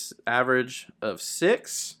is at an average of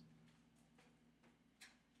 6.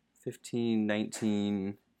 15,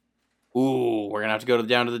 19. Ooh, we're going to have to go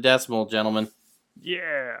down to the decimal, gentlemen.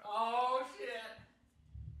 Yeah. Oh, shit.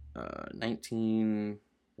 19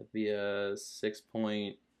 would be a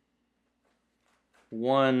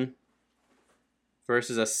 6.1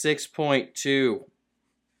 versus a 6.2.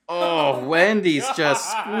 Oh, Wendy's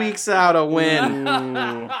just squeaks out a win.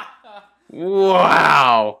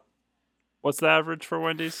 Wow. What's the average for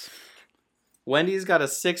Wendy's? Wendy's got a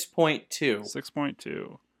 6.2.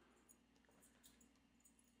 6.2.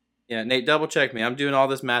 Yeah, Nate, double check me. I'm doing all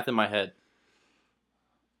this math in my head.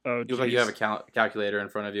 Oh, you look like you have a calculator in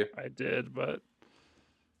front of you. I did, but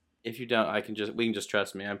If you don't, we can just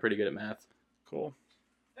trust me. I'm pretty good at math. Cool.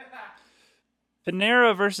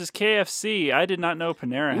 Panera versus KFC. I did not know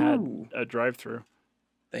Panera had a drive-thru.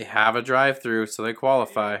 They have a drive-thru, so they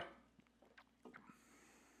qualify.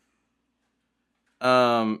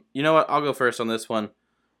 You know what? I'll go first on this one.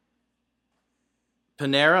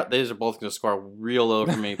 Panera, these are both going to score real low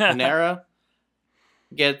for me. Panera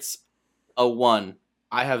gets a 1.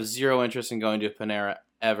 I have zero interest in going to Panera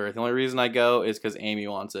ever. The only reason I go is because Amy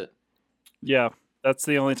wants it. Yeah, that's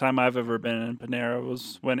the only time I've ever been in Panera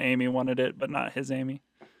was when Amy wanted it, but not his Amy.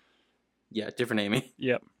 Yeah, different Amy.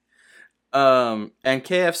 Yep. And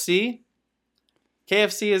KFC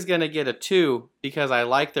is going to get a 2 because I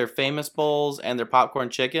like their famous bowls and their popcorn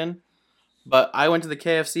chicken. But I went to the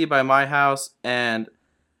KFC by my house and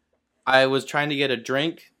I was trying to get a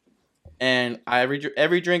drink. And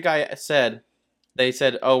every drink I said, they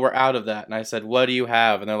said, "Oh, we're out of that." And I said, "What do you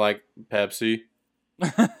have?" And they're like, "Pepsi."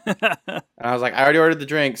 And I was like, "I already ordered the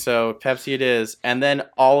drink, so Pepsi it is." And then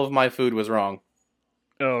all of my food was wrong.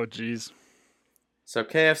 Oh, jeez. So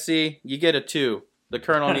KFC, you get a 2. The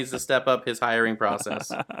Colonel needs to step up his hiring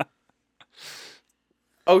process.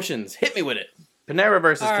 Oceans, hit me with it. Panera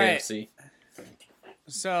versus KFC.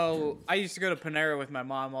 So I used to go to Panera with my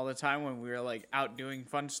mom all the time when we were like out doing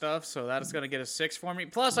fun stuff. So that's gonna get a 6 for me.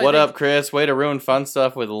 Plus, what up, Chris? Way to ruin fun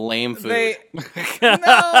stuff with lame food.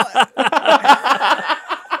 No.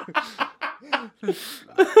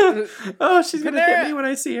 Oh, she's gonna hit me when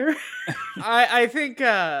I see her. I think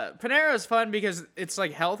Panera is fun because it's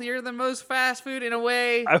like healthier than most fast food in a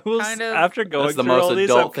way. After going That's the through most all these,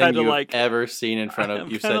 adult thing you've like, ever seen in front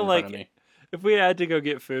of you. Said in front of me. If we had to go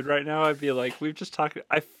get food right now, I'd be like, we've just talked.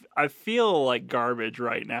 I feel like garbage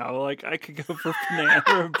right now. Like I could go for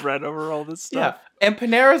Panera and bread over all this stuff. Yeah, and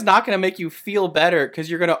Panera's not going to make you feel better because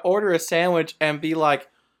you're going to order a sandwich and be like,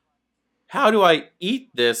 "How do I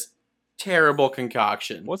eat this terrible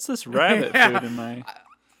concoction?" What's this rabbit food in my?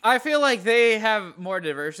 I feel like they have more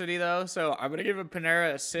diversity though, so I'm gonna give a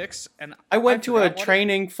Panera a 6. And I went to a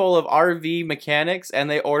training full of RV mechanics, and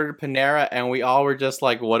they ordered Panera, and we all were just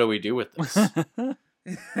like, "What do we do with this?"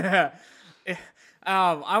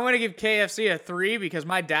 I'm gonna give KFC a 3 because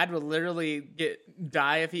my dad would literally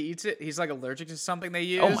die if he eats it. He's like allergic to something they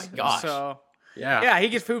use. Oh my gosh! So yeah, he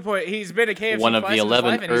gets food poison. He's been a KFC one of the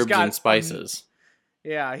 11 herbs and spices.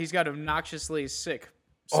 Yeah, he's got obnoxiously sick.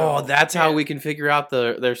 So, that's how we can figure out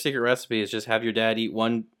their secret recipe is just have your dad eat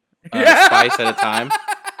one spice at a time,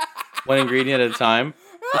 one ingredient at a time.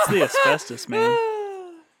 It's the asbestos, man.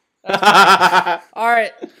 All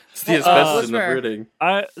right. It's the asbestos in the brooding.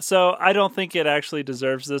 So I don't think it actually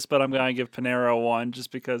deserves this, but I'm going to give Panera a 1 just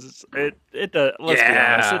because it does. Let's be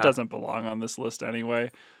honest, it doesn't belong on this list anyway.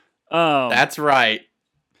 That's right.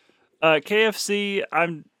 KFC,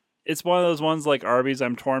 it's one of those ones like Arby's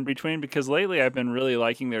I'm torn between because lately I've been really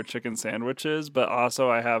liking their chicken sandwiches, but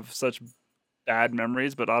also I have such bad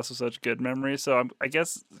memories, but also such good memories. So I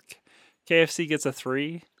guess KFC gets a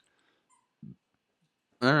 3.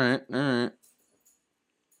 All right.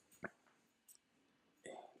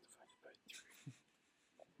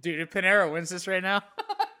 Dude, if Panera wins this right now.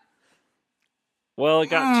 Well,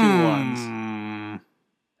 it got 2 1s.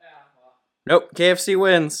 Nope, KFC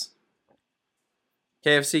wins.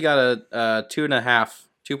 KFC got a 2.5,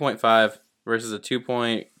 2.5 versus a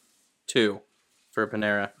 2.2 for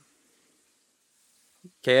Panera.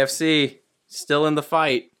 KFC still in the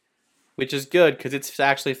fight, which is good because it's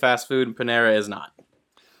actually fast food and Panera is not.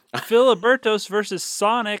 Filibertos versus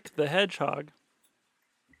Sonic the Hedgehog.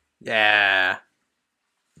 Yeah.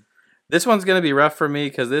 This one's going to be rough for me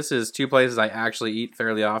because this is 2 places I actually eat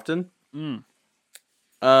fairly often. I'm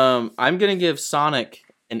going to give Sonic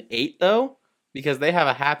an 8, though, because they have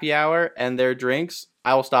a happy hour and their drinks.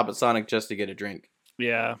 I will stop at Sonic just to get a drink.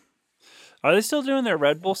 Yeah. Are they still doing their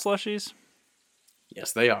Red Bull slushies?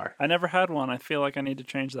 Yes, they are. I never had one. I feel like I need to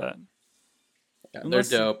change that. Yeah, they're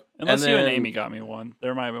dope. Unless you and Amy got me one.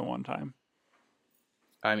 There might have been one time.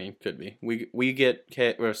 I mean, could be. We get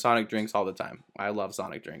Sonic drinks all the time. I love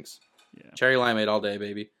Sonic drinks. Yeah. Cherry limeade all day,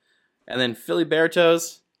 baby. And then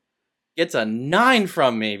Filibertos gets a 9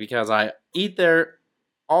 from me because I eat there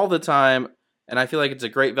all the time, and I feel like it's a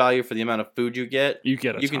great value for the amount of food you get. You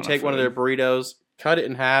can take one of their burritos, cut it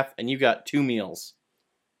in half, and you got 2 meals.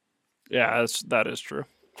 Yeah, that is true.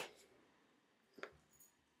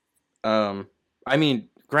 I mean,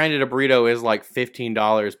 granted, a burrito is like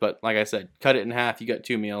 $15, but like I said, cut it in half, you got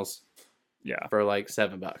 2 meals. Yeah, for like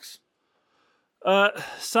 $7.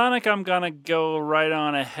 Sonic, I'm gonna go right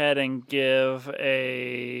on ahead and give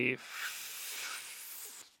a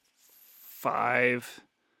 5.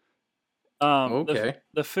 Okay.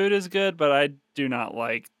 The food is good, but I do not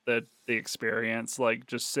like the experience, like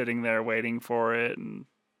just sitting there waiting for it, and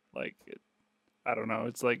like I don't know.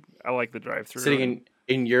 It's like I like the drive-through. Sitting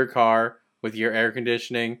in your car with your air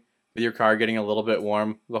conditioning, with your car getting a little bit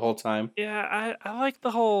warm the whole time. Yeah, I like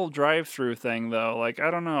the whole drive-through thing though. Like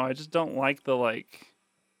I don't know, I just don't like the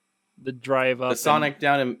drive up. The Sonic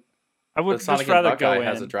down in I would the Sonic just rather in Buckeye go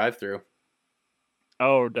has in. a drive-through.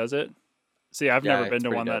 Oh, does it? See, I've Yeah, never been it's to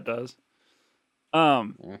pretty one dope. that does.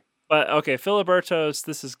 Yeah. But okay, Filiberto's.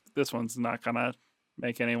 This one's not gonna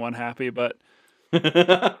make anyone happy. But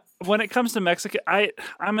when it comes to Mexican,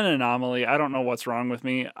 I'm an anomaly. I don't know what's wrong with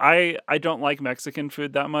me. I don't like Mexican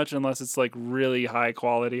food that much unless it's like really high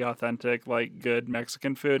quality, authentic, like good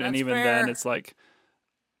Mexican food. And That's even fair. then, it's like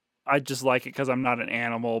I just like it because I'm not an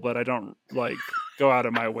animal, but I don't like go out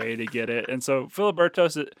of my way to get it. And so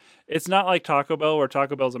Filiberto's, it's not like Taco Bell where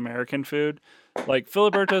Taco Bell's American food. Like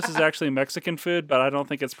Filiberto's is actually Mexican food, but I don't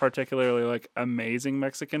think it's particularly like amazing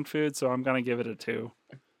Mexican food. So I'm gonna give it a 2.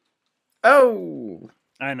 Oh,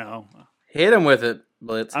 I know. hit him with it,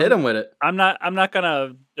 Blitz. Hit him with it. I'm not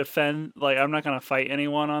gonna defend. Like I'm not gonna fight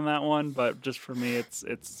anyone on that one. But just for me, it's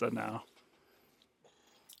a no.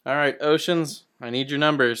 All right, Oceans. I need your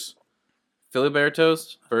numbers.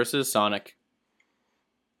 Filiberto's versus Sonic.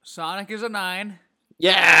 Sonic is a 9.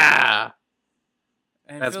 Yeah,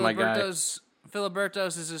 And that's my guy.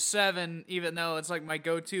 Filiberto's is a 7, even though it's like my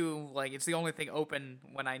go-to. Like it's the only thing open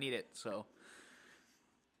when I need it. So.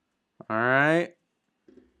 All right.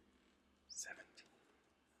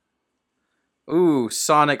 17. Ooh,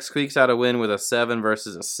 Sonic squeaks out a win with a 7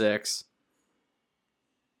 versus a 6.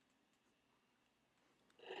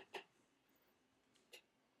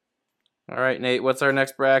 All right, Nate, what's our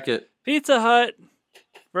next bracket? Pizza Hut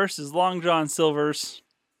versus Long John Silver's.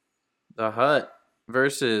 The Hut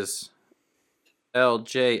versus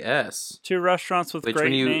LJS. 2 restaurants with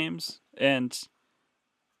great names and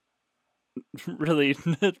really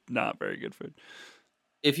not very good food.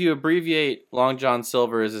 If you abbreviate Long John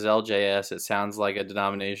Silver's as LJS, it sounds like a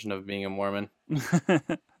denomination of being a Mormon.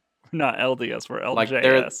 Not LDS, we're LJS. Like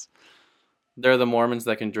they're the Mormons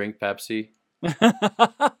that can drink Pepsi.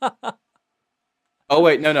 Oh,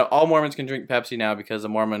 wait, no. All Mormons can drink Pepsi now because a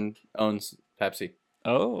Mormon owns Pepsi.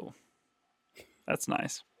 Oh, that's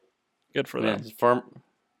nice. Good for them.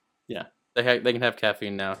 Yeah, they can have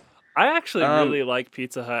caffeine now. I actually really like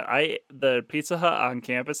Pizza Hut. The Pizza Hut on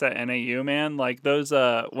campus at NAU, man, like those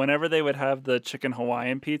whenever they would have the chicken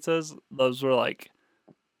Hawaiian pizzas, those were like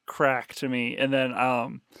crack to me. And then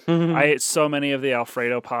I ate so many of the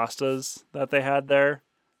Alfredo pastas that they had there.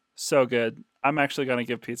 So good. I'm actually going to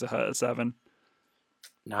give Pizza Hut a 7.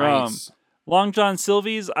 Nice. Long John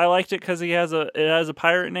Silver's, I liked it because it has a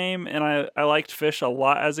pirate name, and I liked fish a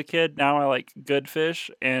lot as a kid. Now I like good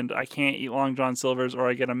fish, and I can't eat Long John Silver's or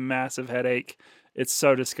I get a massive headache. It's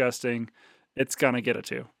so disgusting. It's gonna get a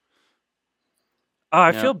 2. Oh,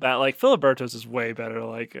 I feel bad. Like Filiberto's is way better.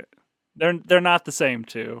 Like they're not the same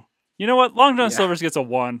too. You know what? Long John Silver's gets a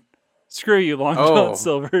 1. Screw you, Long John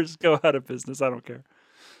Silver's. Go out of business. I don't care.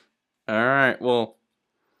 All right. Well,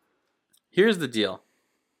 here's the deal.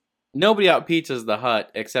 Nobody out pizzas the Hut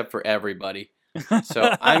except for everybody.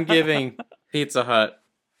 So I'm giving Pizza Hut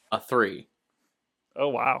a 3. Oh,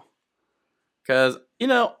 wow. Because,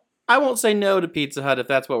 I won't say no to Pizza Hut if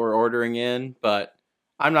that's what we're ordering in, but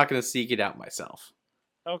I'm not going to seek it out myself.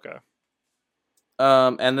 Okay.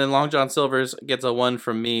 And then Long John Silver's gets a 1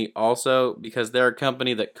 from me also because they're a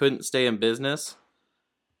company that couldn't stay in business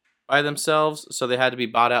by themselves, so they had to be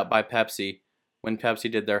bought out by Pepsi. When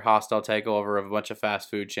Pepsi did their hostile takeover of a bunch of fast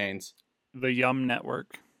food chains. The Yum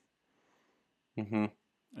Network. Mm-hmm.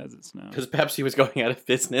 As it's known. Because Pepsi was going out of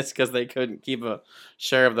business because they couldn't keep a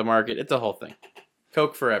share of the market. It's a whole thing.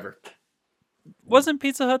 Coke forever. Wasn't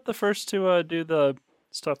Pizza Hut the first to do the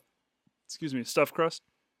stuffed crust?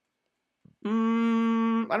 I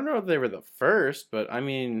don't know if they were the first, but I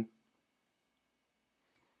mean...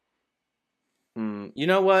 you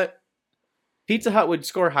know what? Pizza Hut would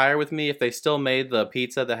score higher with me if they still made the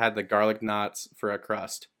pizza that had the garlic knots for a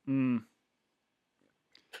crust.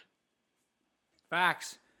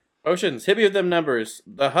 Facts. Oceans, hit me with them numbers.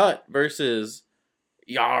 The Hut versus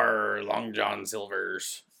Long John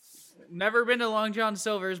Silver's. Never been to Long John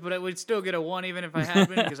Silver's, but it would still get a 1 even if I had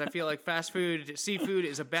been, because I feel like seafood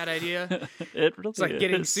is a bad idea. It really It's like is.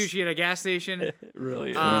 getting sushi at a gas station. It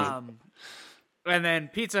really is. And then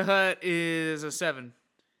Pizza Hut is a 7.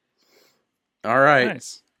 All right.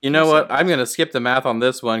 Nice. You know what? I'm going to skip the math on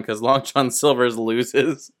this one because Long John Silver's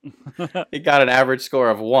loses. He got an average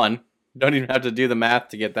score of 1. Don't even have to do the math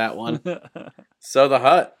to get that one. So the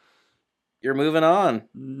Hut. You're moving on.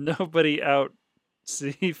 Nobody out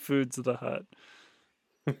seafoods the Hut.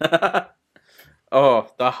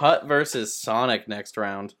 Oh, the Hut versus Sonic next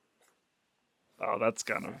round. Oh, that's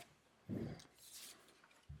kind of...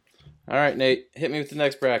 All right, Nate, hit me with the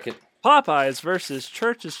next bracket. Popeyes versus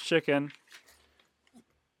Church's Chicken.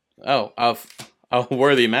 Oh, a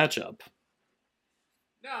worthy matchup.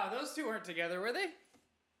 No, those two weren't together, were they?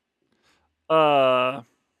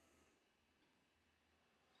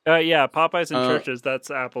 Yeah, Popeyes and Church's.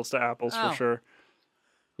 That's apples to apples for sure.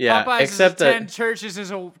 Yeah, Popeyes except is a 10, Church's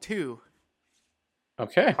is a 2.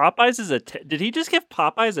 Okay. Popeyes is a 10. Did he just give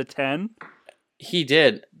Popeyes a 10? He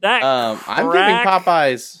did. I'm giving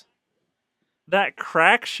Popeyes. That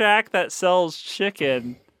crack shack that sells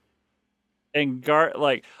chicken and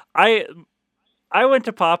I went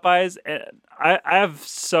to Popeyes and I have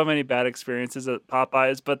so many bad experiences at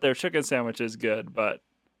Popeyes, but their chicken sandwich is good, but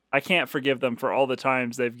I can't forgive them for all the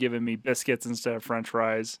times they've given me biscuits instead of French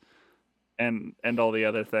fries and all the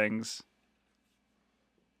other things.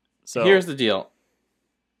 So here's the deal.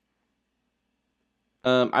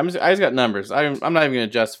 I just got numbers. I'm not even going to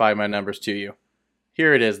justify my numbers to you.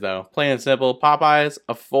 Here it is, though. Plain and simple. Popeyes,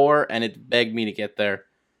 a 4, and it begged me to get there.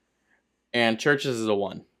 And Church's is a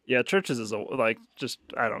 1. Yeah, Church's is I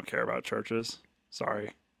don't care about Church's.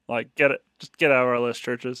 Sorry. Just get out of our list,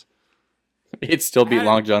 Church's. It still beat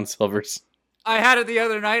Long John Silver's. I had it the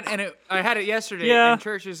other night, and I had it yesterday, Yeah. and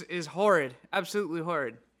Church's is horrid. Absolutely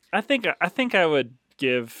horrid. I think I would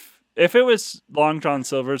give... If it was Long John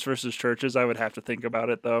Silver's versus Church's, I would have to think about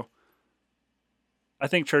it, though. I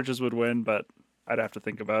think Church's would win, but I'd have to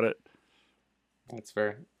think about it. That's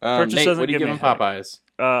fair. Church's Nate, doesn't what do you give give me him Popeyes?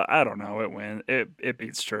 I don't know. It wins. It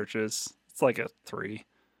beats Church's. It's like a 3.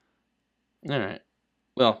 All right.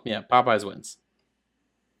 Well, yeah, Popeyes wins.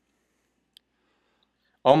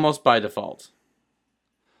 Almost by default.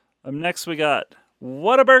 Next, we got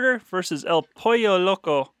Whataburger versus El Pollo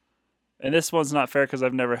Loco. And this one's not fair because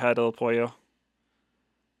I've never had El Pollo.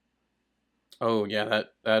 Oh, yeah,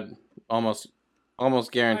 that almost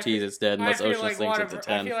guarantees it's dead unless Ocean thinks it's a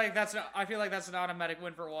 10. I feel like that's an automatic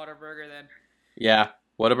win for Whataburger then. Yeah,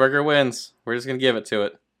 Whataburger wins. We're just going to give it to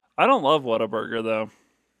it. I don't love Whataburger, though.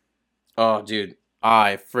 Oh, dude,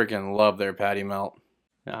 I freaking love their patty melt.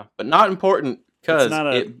 Yeah, but not important because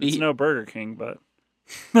it's no Burger King, but...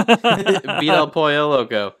 it beat El Pollo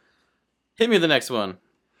Loco. Hit me the next one.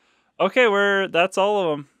 Okay, that's all of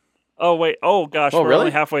them. Oh, wait. Oh, gosh. We're really?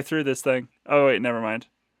 only halfway through this thing. Oh, wait. Never mind.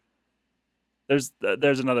 There's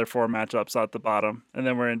another 4 matchups at the bottom. And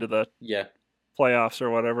then we're into the playoffs or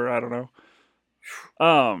whatever. I don't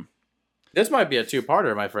know. This might be a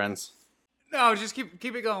 2-parter, my friends. No, just keep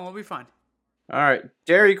it going. We'll be fine. All right.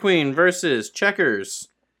 Dairy Queen versus Checkers.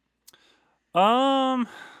 I'm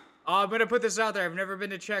gonna put this out there. I've never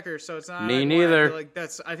been to Checkers, so it's not. Me neither. I feel like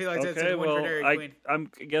that's okay, a win for Dairy Queen. I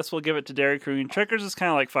guess we'll give it to Dairy Queen. Checkers is kind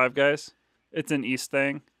of like Five Guys. It's an East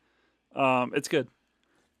thing. It's good,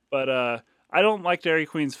 but I don't like Dairy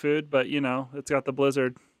Queen's food. But it's got the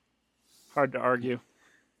Blizzard. Hard to argue.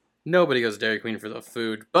 Nobody goes to Dairy Queen for the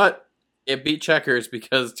food, but it beat Checkers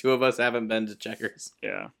because 2 of us haven't been to Checkers.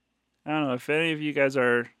 Yeah, I don't know if any of you guys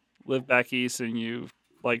live back east and you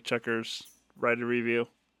like Checkers. Write a review.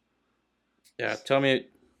 Yeah, tell me,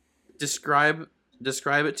 describe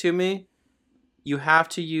it to me. You have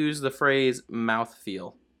to use the phrase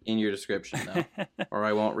mouthfeel in your description, though, or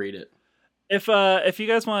I won't read it. If you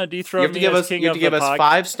guys want to dethrone you have to me give as us king you have of to give the us pod-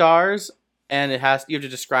 5 stars, and you have to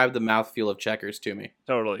describe the mouthfeel of Checkers to me.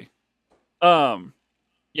 Totally.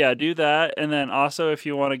 Yeah, do that, and then also if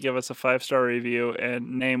you want to give us a 5-star review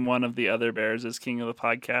and name one of the other bears as king of the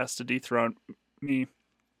podcast to dethrone me.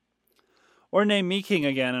 Or name me king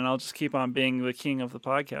again, and I'll just keep on being the king of the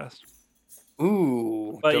podcast.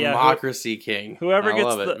 Ooh, but democracy king. Whoever gets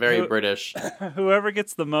love it. Very British. Whoever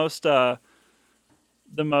gets the most 5-star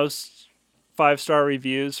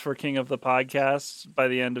reviews for king of the podcast by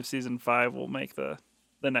the end of season 5 will make the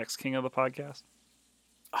next king of the podcast.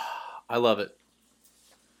 I love it.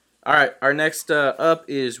 All right, our next up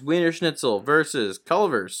is Wiener Schnitzel versus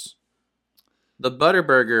Culver's. The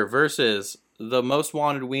Butterburger versus the most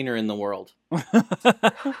wanted wiener in the world.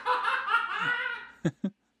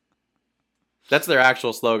 That's their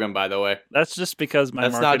actual slogan, by the way. That's just because my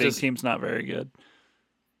marketing team's not very good.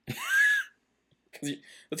 That's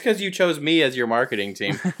because you chose me as your marketing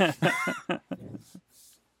team.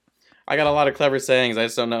 I got a lot of clever sayings. I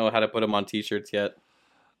just don't know how to put them on T-shirts yet.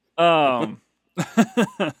 I've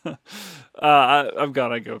got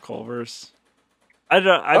to go Culver's. I'd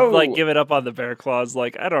give it up on the Bear Claws.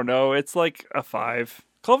 I don't know. It's like a 5.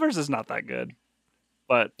 Culver's is not that good.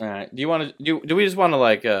 But all right. Do we just want to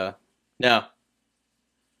No.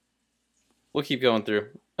 We'll keep going through.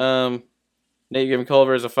 Nate, you're giving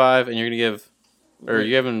Culver's a 5, and you're gonna give, or you're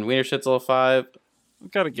giving Wiener Schnitzel a 5.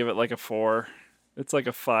 I've got to give it like a 4. It's like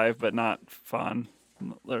a 5, but not fun.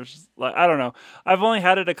 There's like I don't know. I've only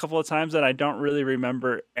had it a couple of times, and I don't really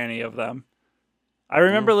remember any of them. I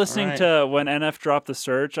remember listening to when NF dropped the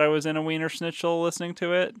search. I was in a Wiener Schnitzel listening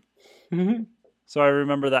to it. Mm-hmm. So I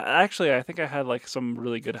remember that. Actually, I think I had like some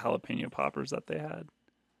really good jalapeno poppers that they had.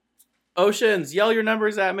 Oceans, yell your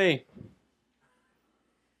numbers at me.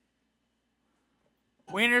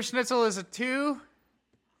 Wiener Schnitzel is a 2.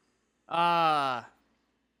 What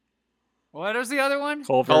was the other one?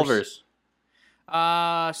 Culver's.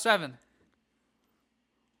 7.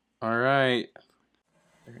 All right.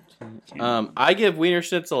 13. I give Wiener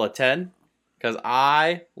Schnitzel a 10 because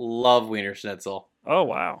I love Wiener Schnitzel. Oh,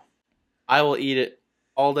 wow. I will eat it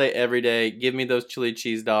all day, every day. Give me those chili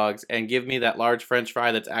cheese dogs and give me that large French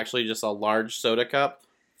fry that's actually just a large soda cup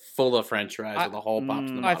full of French fries with a hole popped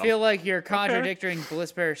in the bottom. I feel like you're contradicting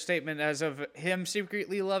Bliss Bear's statement as of him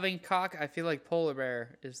secretly loving cock. I feel like Polar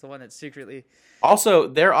Bear is the one that secretly... Also,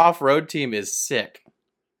 their off-road team is sick.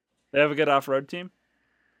 They have a good off-road team?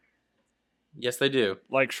 Yes, they do.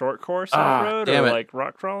 Like short course off-road or like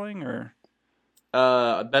rock crawling or?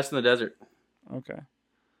 Best in the desert. Okay.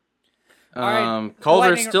 All right.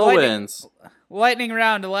 Culver still wins. Lightning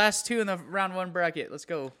round, the last 2 in the round 1 bracket. Let's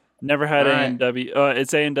go. Never had A&W.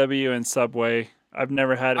 It's A&W and Subway. I've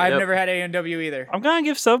never had it. I've never had A&W either. I'm gonna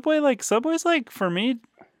give Subway's like for me,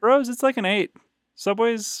 bros, it's like an 8.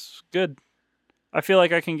 Subway's good. I feel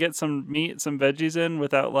like I can get some meat, some veggies in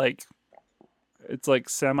without like, it's like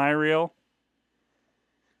semi-real.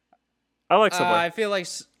 I like Subway. I feel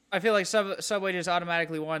like Subway just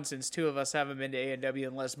automatically won since 2 of us haven't been to A&W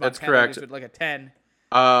unless That's Montana correct. gives it like a 10.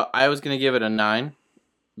 I was gonna give it a 9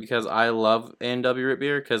 because I love A&W root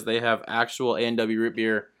beer because they have actual A&W root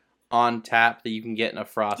beer on tap that you can get in a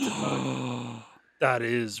frosted mug. That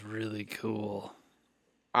is really cool.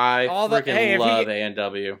 I freaking love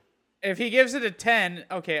A&W. If he gives it a 10,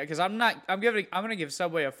 okay, because I'm gonna give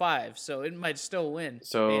Subway a 5, so it might still win.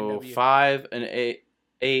 So A&W. 5 and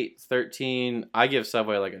 8, 13. I give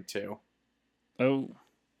Subway like a 2. Oh.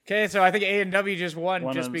 Okay, so I think A&W just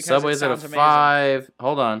won just because Subway's it at a sounds 5. amazing.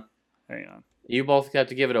 Hold on. Hang on. You both got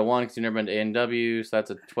to give it a 1 because you've never been to A&W, so that's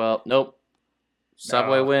a 12. Nope.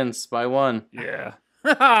 Subway wins by 1. Yeah.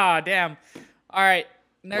 Damn. All right,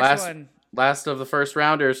 next one. Last of the first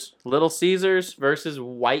rounders. Little Caesars versus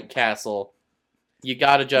White Castle. You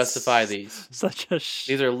got to justify these.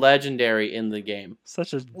 These are legendary in the game.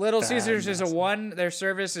 Little Caesars is a 1. Their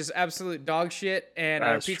service is absolute dog shit, and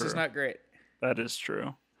our pizza's not great. That is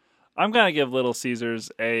true. I'm gonna give Little Caesars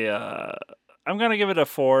I'm gonna give it a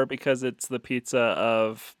 4 because it's the pizza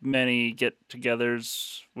of many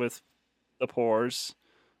get-togethers with the poors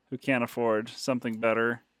who can't afford something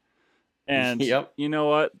better. And you know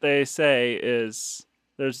what they say is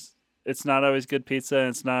it's not always good pizza and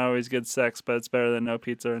it's not always good sex, but it's better than no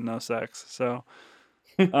pizza and no sex. So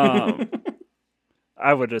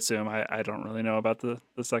I would assume I don't really know about the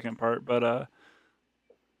second part, but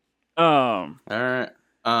all right.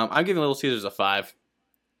 I'm giving Little Caesars a 5.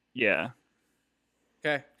 Yeah.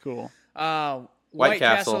 Okay. Cool. White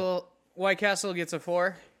Castle. White Castle gets a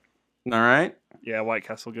 4. All right. Yeah, White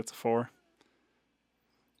Castle gets a 4.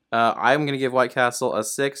 I'm going to give White Castle a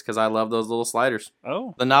 6 because I love those little sliders.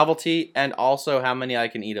 Oh. The novelty and also how many I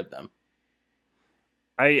can eat of them.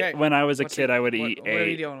 When I was a kid, I would eat 8 are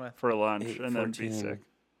you dealing with? for lunch 8, and then be sick.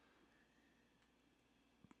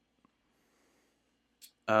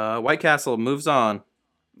 White Castle moves on.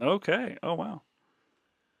 Okay. Oh, wow.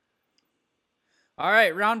 All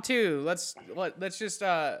right, round 2. Let's just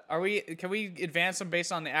can we advance them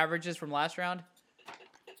based on the averages from last round?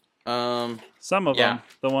 Some of them,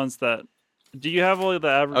 the ones that. Do you have all the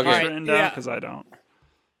averages written down? Because I don't.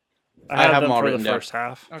 I have them all for the first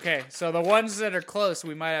half. Okay, so the ones that are close,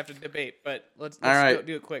 we might have to debate, but let's do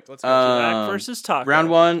it quick. Let's go. Jack versus Taco. Round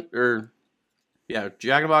 1,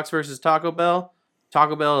 Jack in the Box versus Taco Bell.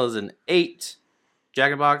 Taco Bell is an 8.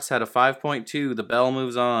 Jack in the Box had a 5.2. The Bell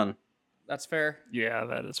moves on. That's fair. Yeah,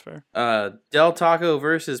 that is fair. Del Taco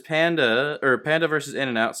versus Panda, or Panda versus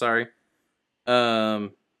In-N-Out, sorry.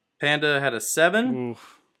 Panda had a 7.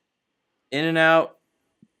 Oof. In-N-Out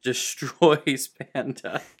destroys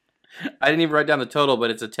Panda. I didn't even write down the total, but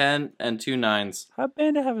it's a 10 and 2 9s. How'd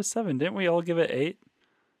Panda have a 7? Didn't we all give it 8?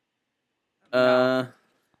 No.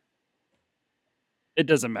 It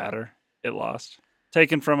doesn't matter. It lost.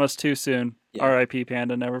 Taken from us too soon. Yeah. R.I.P.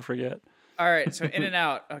 Panda, never forget. All right, so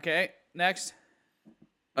In-N-Out. Okay, next.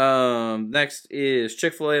 Next is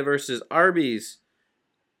Chick-fil-A versus Arby's.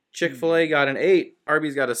 Chick-fil-A got an 8.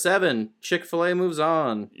 Arby's got a 7. Chick-fil-A moves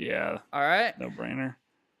on. Yeah. All right. No brainer.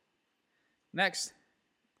 Next.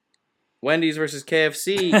 Wendy's versus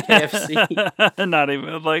KFC. KFC. Not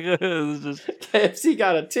even like it's just KFC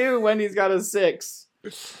got a 2. Wendy's got a 6.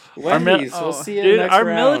 Wendy's. We'll see you in the next our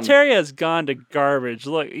round. military has gone to garbage.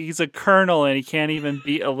 Look, he's a colonel and he can't even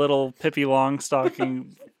beat a little Pippi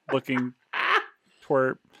Longstocking looking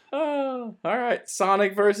twerp. Oh, all right.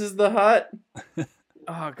 Sonic versus the Hut.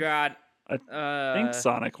 Oh God. I think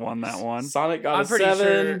Sonic won that one. Sonic got I'm a pretty 7.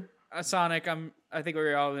 sure. Sonic. I think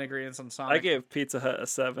we're all in agreement on Sonic. I gave Pizza Hut a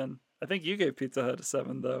 7. I think you gave Pizza Hut a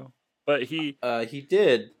 7 though. But he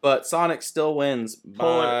did, but Sonic still wins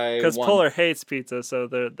by because 1. Polar hates pizza, so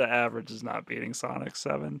the average is not beating Sonic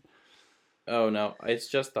 7. Oh no, it's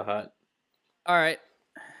just the Hut. All right.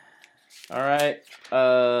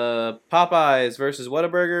 Popeyes versus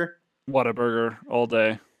Whataburger. Whataburger all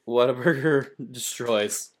day. Whataburger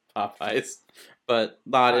destroys Popeyes, but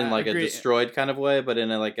not in like agree. a destroyed kind of way, but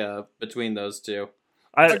in a between those two.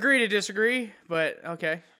 I agree to disagree, but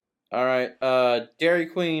okay. All right, Dairy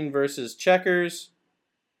Queen versus Checkers.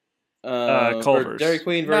 Culver's. Dairy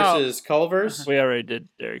Queen versus Culver's. We already did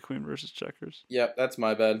Dairy Queen versus Checkers. Yep, that's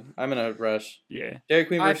my bad. I'm in a rush. Yeah. Dairy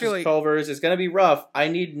Queen versus Culver's is going to be rough. I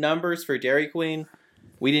need numbers for Dairy Queen.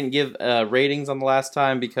 We didn't give ratings on the last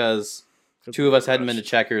time because 2 of us hadn't been to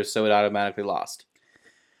Checkers, so it automatically lost.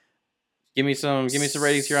 Give me some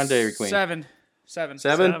ratings here on Dairy Queen. 7.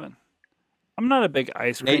 7? I'm not a big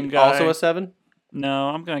ice cream Nate, guy. also a 7? No,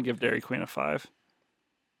 I'm going to give Dairy Queen a 5.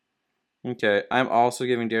 Okay, I'm also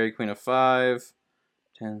giving Dairy Queen a 5.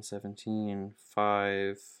 10, 17,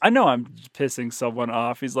 5. I know I'm pissing someone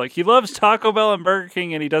off. He's like, he loves Taco Bell and Burger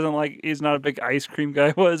King, and he's not a big ice cream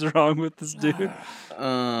guy. What is wrong with this dude?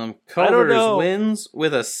 Culver's wins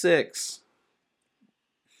with a 6.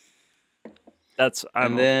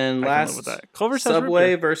 And then last with that. Culver's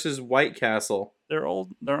Subway versus White Castle. Their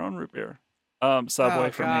own root beer.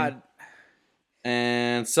 Subway for me.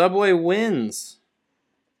 And Subway wins,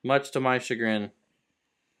 much to my chagrin.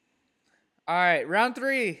 All right, round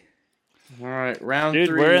 3. All right, round Dude,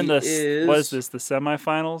 3 we're in is... What is this, the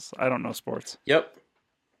semifinals? I don't know sports. Yep.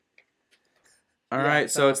 All right,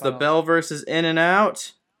 so it's the Bell versus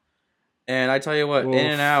In-N-Out. And I tell you what,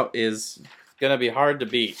 In-N-Out is going to be hard to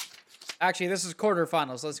beat. Actually, this is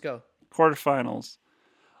quarterfinals. Let's go. Quarterfinals.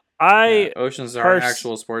 Ocean's our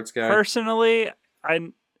actual sports guy. Personally,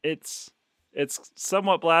 it's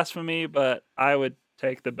somewhat blasphemy, but I would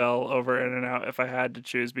take the Bell over In-N-Out if I had to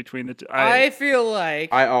choose between the two. I feel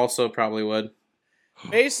like I also probably would.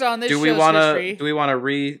 Based on this show's history... Do we want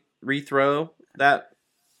to rethrow that?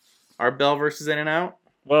 Our Bell versus In-N-Out?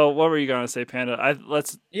 Well, what were you going to say, Panda?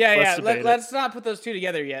 Let's not put those two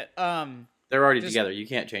together yet. They're already together. You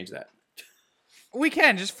can't change that. We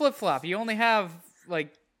can just flip-flop. You only have,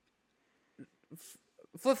 like...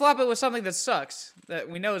 Flip-flop it with something that sucks. That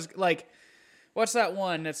we know is, like... What's that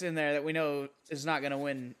one that's in there that we know is not going to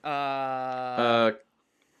win? Our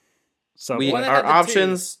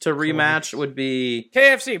options to rematch would be...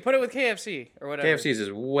 KFC. Put it with KFC or whatever. KFC's is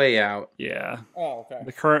way out. Yeah. Oh, okay.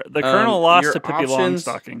 The Colonel lost to Pippi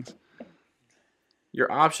Longstockings. Your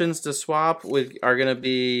options to swap are going to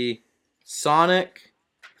be Sonic,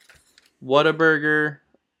 Whataburger,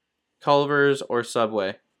 Culver's, or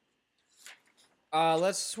Subway.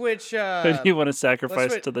 Let's switch. Who do you want to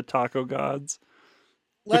sacrifice to the taco gods?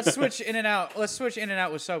 Let's switch In-N-Out. Let's switch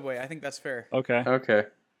In-N-Out with Subway. I think that's fair. Okay.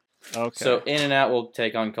 So In-N-Out will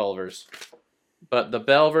take on Culver's, but the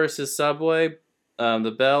Bell versus Subway.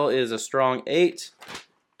 The Bell is a strong 8,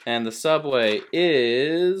 and the Subway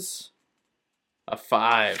is a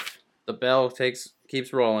 5. The Bell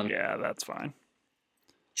keeps rolling. Yeah, that's fine.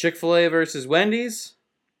 Chick-fil-A versus Wendy's.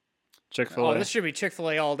 Chick-fil-A. Oh, this should be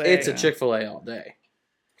Chick-fil-A all day. It's a Chick-fil-A all day.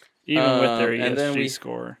 Even with their ESG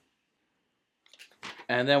score.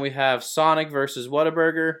 And then we have Sonic versus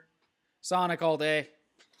Whataburger. Sonic all day.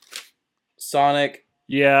 Sonic.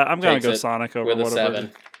 Yeah, I'm going to go Sonic over with a Whataburger.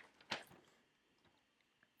 7.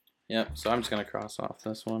 Yep, so I'm just going to cross off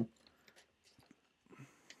this one.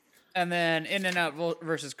 And then In-N-Out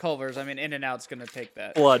versus Culver's. I mean, In-N-Out's going to take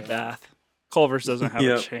that. Bloodbath. Culver's doesn't have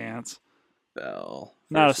a chance. Bell.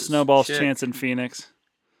 Not a snowball's chance in Phoenix.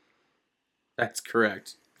 That's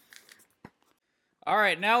correct. All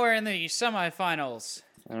right, now we're in the semifinals.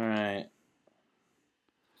 All right.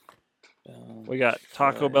 We got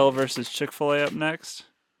Taco Bell versus Chick-fil-A up next.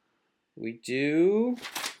 We do.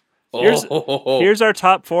 Here's our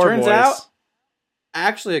top 4. Turns out,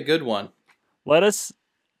 actually a good one. Let us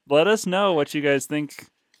know what you guys think.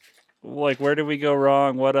 Like, where did we go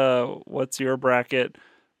wrong? What's your bracket?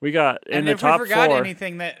 We got in and the if top we forgot 4.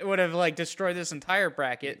 anything that would have like destroyed this entire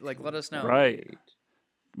bracket, like let us know. Right.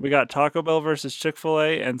 We got Taco Bell versus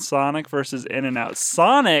Chick-fil-A and Sonic versus In-N-Out.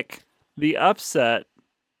 Sonic, the upset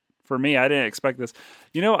for me. I didn't expect this.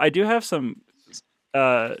 You know, I do have some.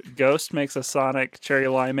 Ghost makes a Sonic cherry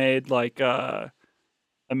limeade like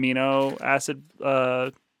amino acid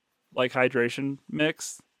like hydration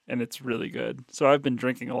mix, and it's really good. So I've been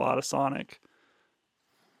drinking a lot of Sonic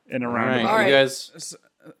in a roundabout. All right, you guys.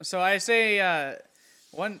 So I say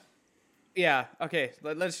one. Yeah. Okay.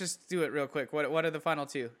 Let's just do it real quick. What are the final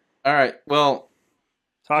two? All right. Well,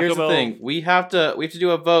 here's Bell. the thing. We have to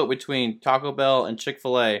do a vote between Taco Bell and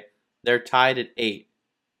Chick-fil-A. They're tied at 8.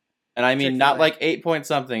 And I mean, not like 8 point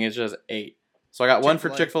something. It's just 8. So I got one for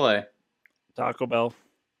Chick-fil-A. Taco Bell.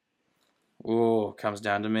 Ooh, comes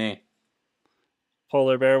down to me.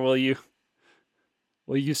 Polar Bear, will you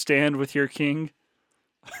stand with your king?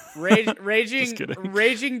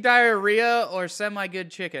 Raging diarrhea or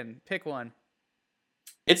semi-good chicken. Pick one.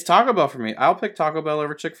 It's Taco Bell for me. I'll pick Taco Bell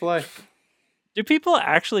over Chick-fil-A. Do people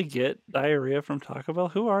actually get diarrhea from Taco Bell?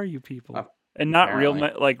 Who are you people? And not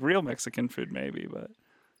real Mexican food, maybe, but.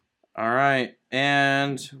 All right,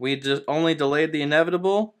 and we just only delayed the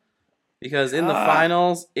inevitable because in the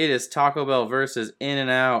finals it is Taco Bell versus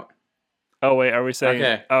In-N-Out. Oh wait, are we saying?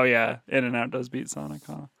 Okay. Oh yeah, In-N-Out does beat Sonic,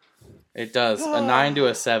 huh? It does. A 9 to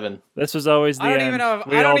a 7. This was always the end. I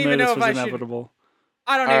don't even know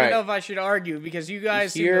if I should argue because you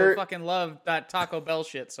guys seem to fucking love that Taco Bell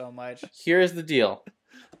shit so much. Here's the deal: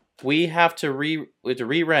 we have to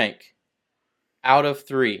re-rank out of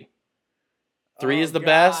 3. 3 is the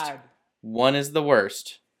best. 1 is the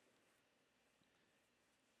worst.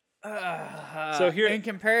 So here, in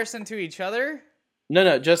comparison to each other?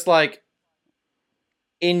 No, just like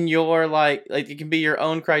in your like it can be your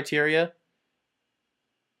own criteria.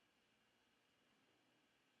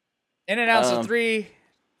 In-N-Out's a 3.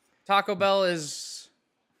 Taco Bell is.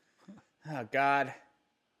 Oh God,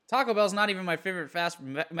 Taco Bell's not even my favorite fast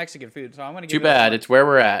Mexican food, so I'm gonna give. Too bad. It's where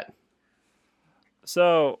we're at.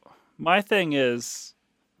 So my thing is,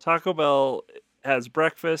 Taco Bell has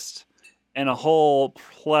breakfast and a whole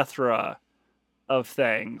plethora of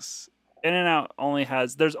things. In-N-Out only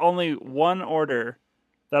has. There's only one order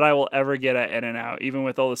that I will ever get at In-N-Out, even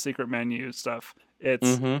with all the secret menu stuff.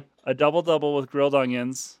 It's a double with grilled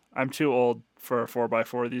onions. I'm too old for a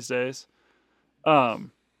 4x4 these days. So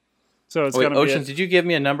it's gonna be Oceans, did you give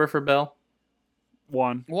me a number for Bell?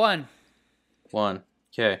 1. 1.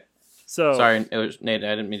 Okay. So sorry, it was Nate. I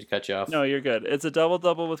didn't mean to cut you off. No, you're good. It's a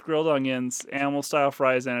double with grilled onions, animal-style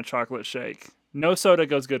fries, and a chocolate shake. No soda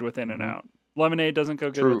goes good with In-N-Out. Lemonade doesn't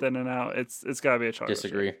go good with In-N-Out. It's got to be a chocolate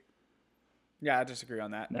shake. Yeah, I disagree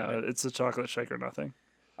on that. No, it's a chocolate shake or nothing.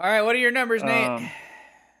 All right, what are your numbers, Nate?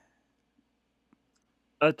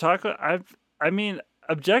 I mean,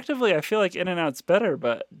 objectively, I feel like In-N-Out's better,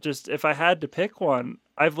 but just if I had to pick one,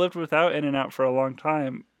 I've lived without In-N-Out for a long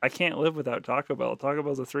time. I can't live without Taco Bell. Taco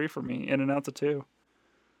Bell's a 3 for me. In-N-Out's a 2.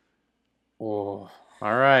 Oh,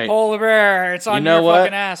 all right. Polar Bear, it's on your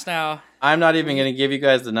fucking ass now. I'm not even going to give you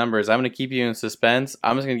guys the numbers. I'm going to keep you in suspense.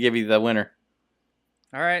 I'm just going to give you the winner.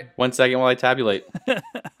 All right. 1 second while I tabulate.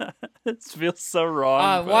 It feels so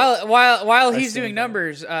wrong. While he's doing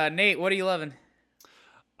numbers, Nate, what are you loving?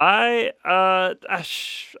 I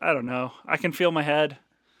don't know. I can feel my head.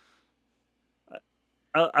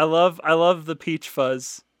 I love the peach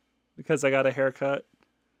fuzz because I got a haircut.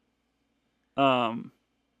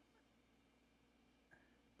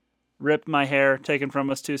 Ripped my hair, taken from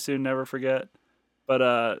us too soon, never forget.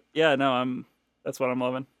 But that's what I'm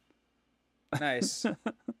loving. Nice.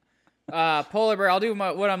 Polar Bear, I'll do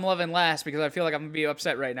what I'm loving last because I feel like I'm gonna be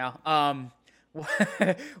upset right now.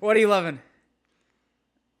 What are you loving?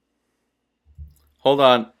 Hold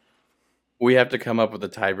on. We have to come up with a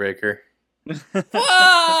tiebreaker.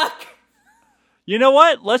 Fuck! You know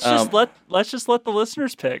what? Let's just let the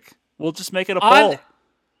listeners pick. We'll just make it a poll.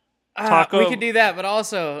 We could do that, but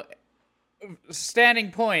also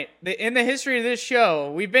standing point. In the history of this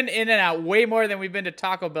show, we've been In-N-Out way more than we've been to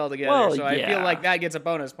Taco Bell together. I feel like that gets a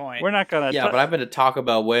bonus point. We're not gonna. Yeah, but I've been to Taco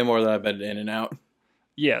Bell way more than I've been to In-N-Out.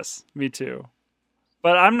 Yes, me too.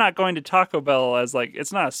 But I'm not going to Taco Bell as like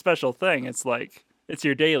it's not a special thing. It's like it's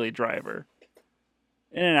your daily driver.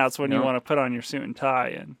 In-N-Out's when you want to put on your suit and tie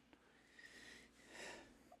and.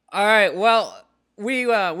 All right. Well, we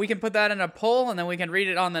can put that in a poll and then we can read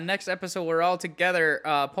it on the next episode. We're all together.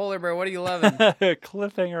 Polar Bear, what are you loving?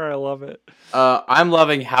 Cliffhanger, I love it. I'm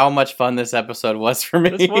loving how much fun this episode was for me.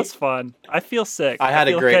 This was fun. I feel sick. I had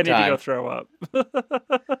a great time. I need to go throw up.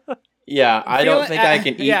 Yeah, I don't think I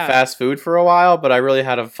can eat fast food for a while, but I really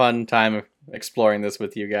had a fun time exploring this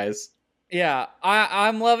with you guys. Yeah,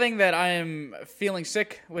 I'm loving that I am feeling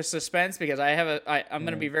sick with suspense because I'm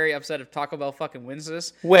gonna be very upset if Taco Bell fucking wins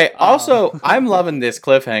this. Wait, also, I'm loving this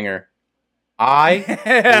cliffhanger.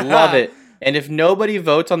 I love it. And if nobody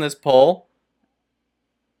votes on this poll,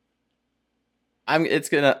 I'm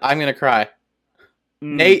gonna cry.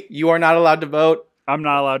 Nate, you are not allowed to vote. I'm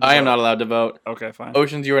not allowed to vote. I am not allowed to vote. Okay, fine.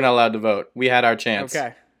 Oceans, you are not allowed to vote. We had our chance.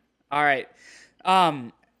 Okay. All right.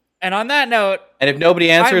 And on that note, and if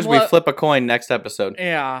nobody answers, we flip a coin next episode.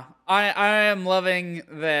 Yeah, I am loving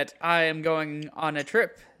that I am going on a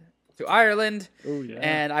trip to Ireland. Oh yeah.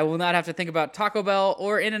 And I will not have to think about Taco Bell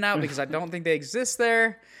or In-N-Out because I don't think they exist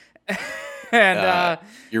there. And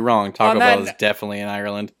you're wrong. Taco Bell is definitely in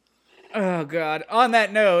Ireland. Oh God! On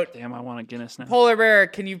that note, damn, I want a Guinness now. Polar Bear,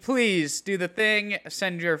 can you please do the thing?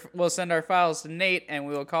 We'll send our files to Nate, and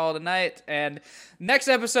we will call it a night. And next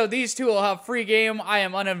episode, these two will have free game. I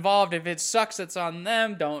am uninvolved. If it sucks, it's on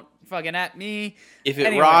them. Don't fucking at me. If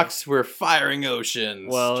it rocks, we're firing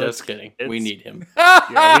Oceans. Well, just kidding. We need him.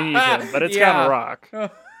 Yeah, we need him, but it's gonna rock.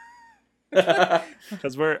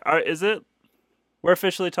 Because we're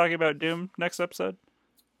officially talking about Doom next episode.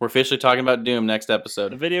 We're officially talking about Doom next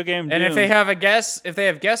episode. The video game Doom. And if they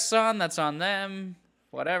have guests on, that's on them.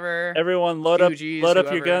 Whatever. Everyone load up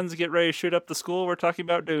your guns, get ready to shoot up the school. We're talking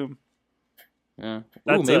about Doom. Yeah.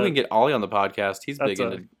 Ooh, maybe we can get Ollie on the podcast. He's big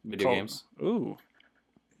into video games. Ooh.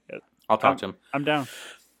 I'll talk to him. I'm down.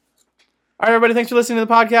 All right, everybody. Thanks for listening to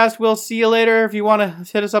the podcast. We'll see you later. If you want to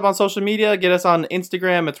hit us up on social media, get us on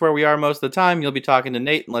Instagram. It's where we are most of the time. You'll be talking to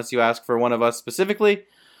Nate unless you ask for one of us specifically.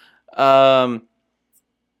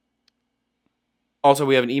 Also,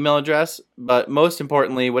 we have an email address, but most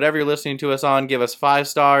importantly, whatever you're listening to us on, give us 5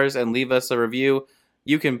 stars and leave us a review.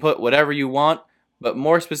 You can put whatever you want, but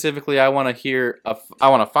more specifically, I want a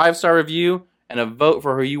 5-star review and a vote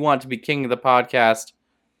for who you want to be king of the podcast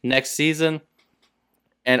next season.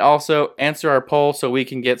 And also, answer our poll so we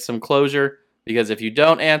can get some closure, because if you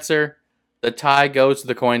don't answer, the tie goes to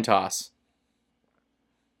the coin toss.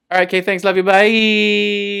 All right, okay, thanks, love you, bye!